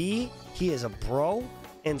 and B, he is a bro,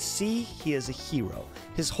 and C, he is a hero.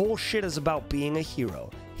 His whole shit is about being a hero.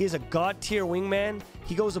 He is a god tier wingman.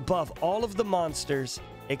 He goes above all of the monsters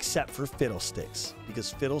except for Fiddlesticks, because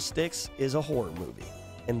Fiddlesticks is a horror movie,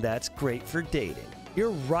 and that's great for dating.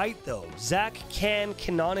 You're right though, Zac can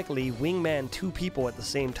canonically wingman 2 people at the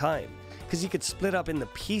same time, because he could split up into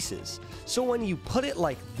pieces. So when you put it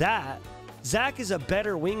like that, Zac is a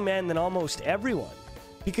better wingman than almost everyone.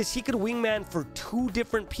 Because he could wingman for 2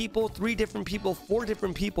 different people, 3 different people, 4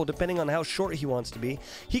 different people, depending on how short he wants to be.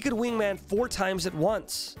 He could wingman 4 times at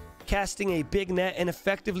once, casting a big net and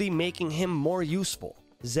effectively making him more useful.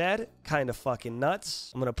 Zed, kind of fucking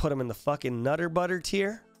nuts. I'm gonna put him in the fucking nutter butter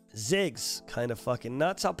tier. Ziggs, kind of fucking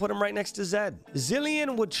nuts. I'll put him right next to Zed.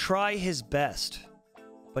 Zilean would try his best,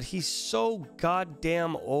 but he's so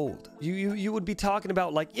goddamn old. You would be talking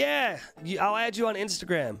about like, yeah, I'll add you on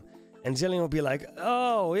Instagram. And Zilean will be like,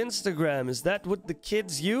 oh, Instagram, is that what the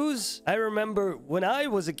kids use? I remember when I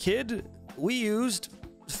was a kid, we used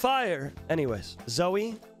fire. Anyways,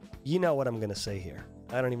 Zoe, you know what I'm gonna say here.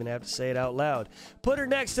 I don't even have to say it out loud. Put her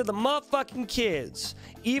next to the motherfucking kids,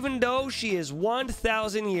 even though she is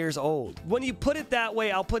 1,000 years old. When you put it that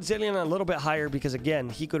way, I'll put Zilean a little bit higher because, again,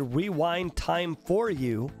 he could rewind time for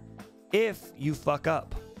you if you fuck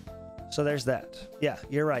up. So there's that. Yeah,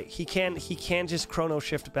 you're right. He can just chrono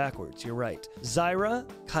shift backwards. You're right. Zyra,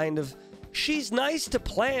 kind of She's nice to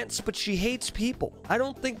plants, but she hates people. I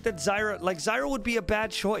don't think that Zyra would be a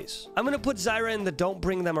bad choice. I'm gonna put Zyra in the don't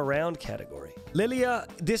bring them around category. Lilia,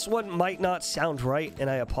 this one might not sound right, and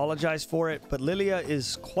I apologize for it, but Lilia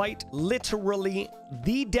is quite literally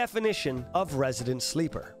the definition of resident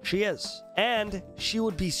sleeper. She is. And she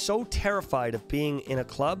would be so terrified of being in a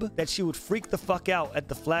club that she would freak the fuck out at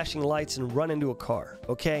the flashing lights and run into a car,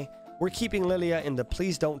 okay? We're keeping Lilia in the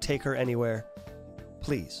please don't take her anywhere.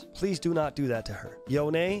 Please. Please do not do that to her.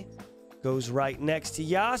 Yone goes right next to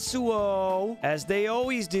Yasuo, as they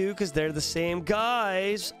always do, because they're the same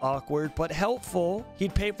guys. Awkward, but helpful.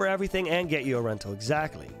 He'd pay for everything and get you a rental.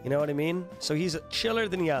 Exactly. You know what I mean? So he's chiller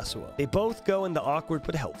than Yasuo. They both go in the awkward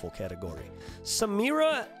but helpful category.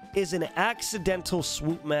 Samira is an accidental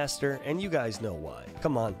swoop master, and you guys know why.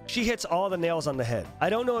 Come on. She hits all the nails on the head. I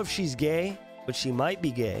don't know if she's gay, but she might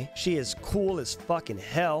be gay. She is cool as fucking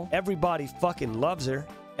hell. Everybody fucking loves her.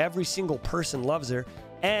 Every single person loves her.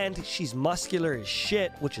 And she's muscular as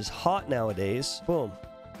shit, which is hot nowadays. Boom.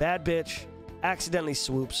 Bad bitch. Accidentally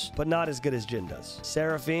swoops, but not as good as Jin does.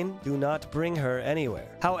 Seraphine, do not bring her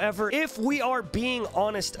anywhere. However, if we are being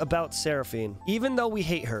honest about Seraphine, even though we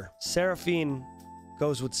hate her, Seraphine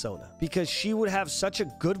goes with Sona. Because she would have such a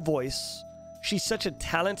good voice. She's such a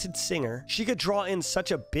talented singer. She could draw in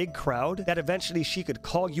such a big crowd that eventually she could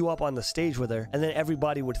call you up on the stage with her, and then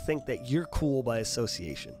everybody would think that you're cool by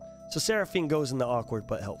association. So Seraphine goes in the awkward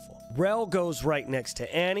but helpful. Rel goes right next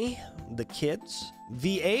to Annie, the kids.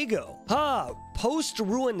 Viego.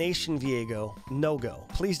 Post-ruination Viego. No go.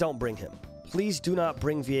 Please don't bring him. Please do not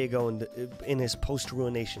bring Viego in his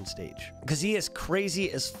post-ruination stage, because he is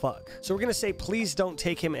crazy as fuck. So we're going to say please don't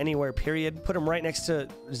take him anywhere, period. Put him right next to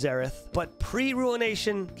Xerath. But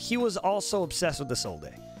pre-ruination, he was also obsessed with the Soul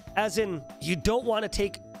Day. As in, you don't want to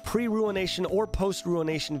take pre-ruination or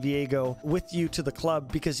post-ruination Viego with you to the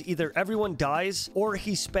club, because either everyone dies or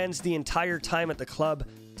he spends the entire time at the club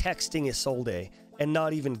texting his Soul Day and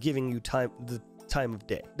not even giving you the time of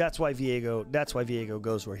day. That's why Viego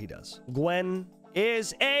goes where he does. Gwen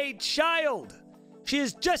is a child. She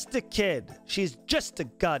is just a kid. She's just a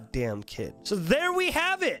goddamn kid. So there we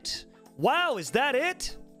have it. Wow, is that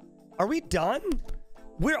it? Are we done?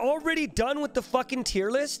 We're already done with the fucking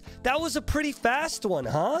tier list? That was a pretty fast one,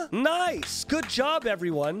 huh? Nice. Good job,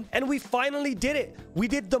 everyone. And we finally did it. We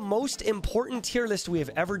did the most important tier list we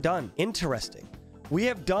have ever done. Interesting. We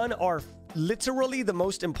have done our literally the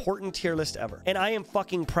most important tier list ever. And I am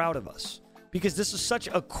fucking proud of us, because this is such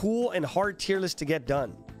a cool and hard tier list to get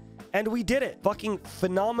done. And we did it. Fucking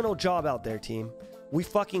phenomenal job out there, team. We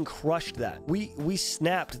fucking crushed that. We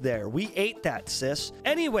snapped there. We ate that, sis.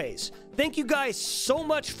 Anyways, thank you guys so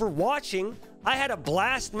much for watching. I had a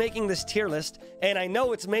blast making this tier list, and I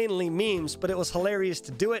know it's mainly memes, but it was hilarious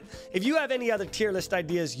to do it. If you have any other tier list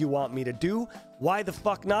ideas you want me to do, why the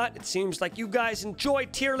fuck not? It seems like you guys enjoy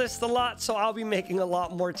tier lists a lot, so I'll be making a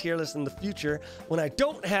lot more tier lists in the future when I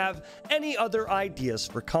don't have any other ideas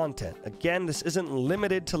for content. Again, this isn't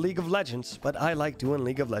limited to League of Legends, but I like doing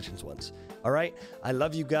League of Legends ones. All right? I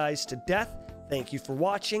love you guys to death. Thank you for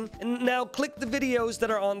watching, and now click the videos that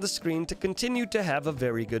are on the screen to continue to have a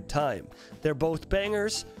very good time. They're both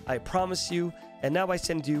bangers, I promise you, and now I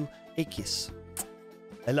send you a kiss.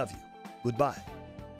 I love you. Goodbye.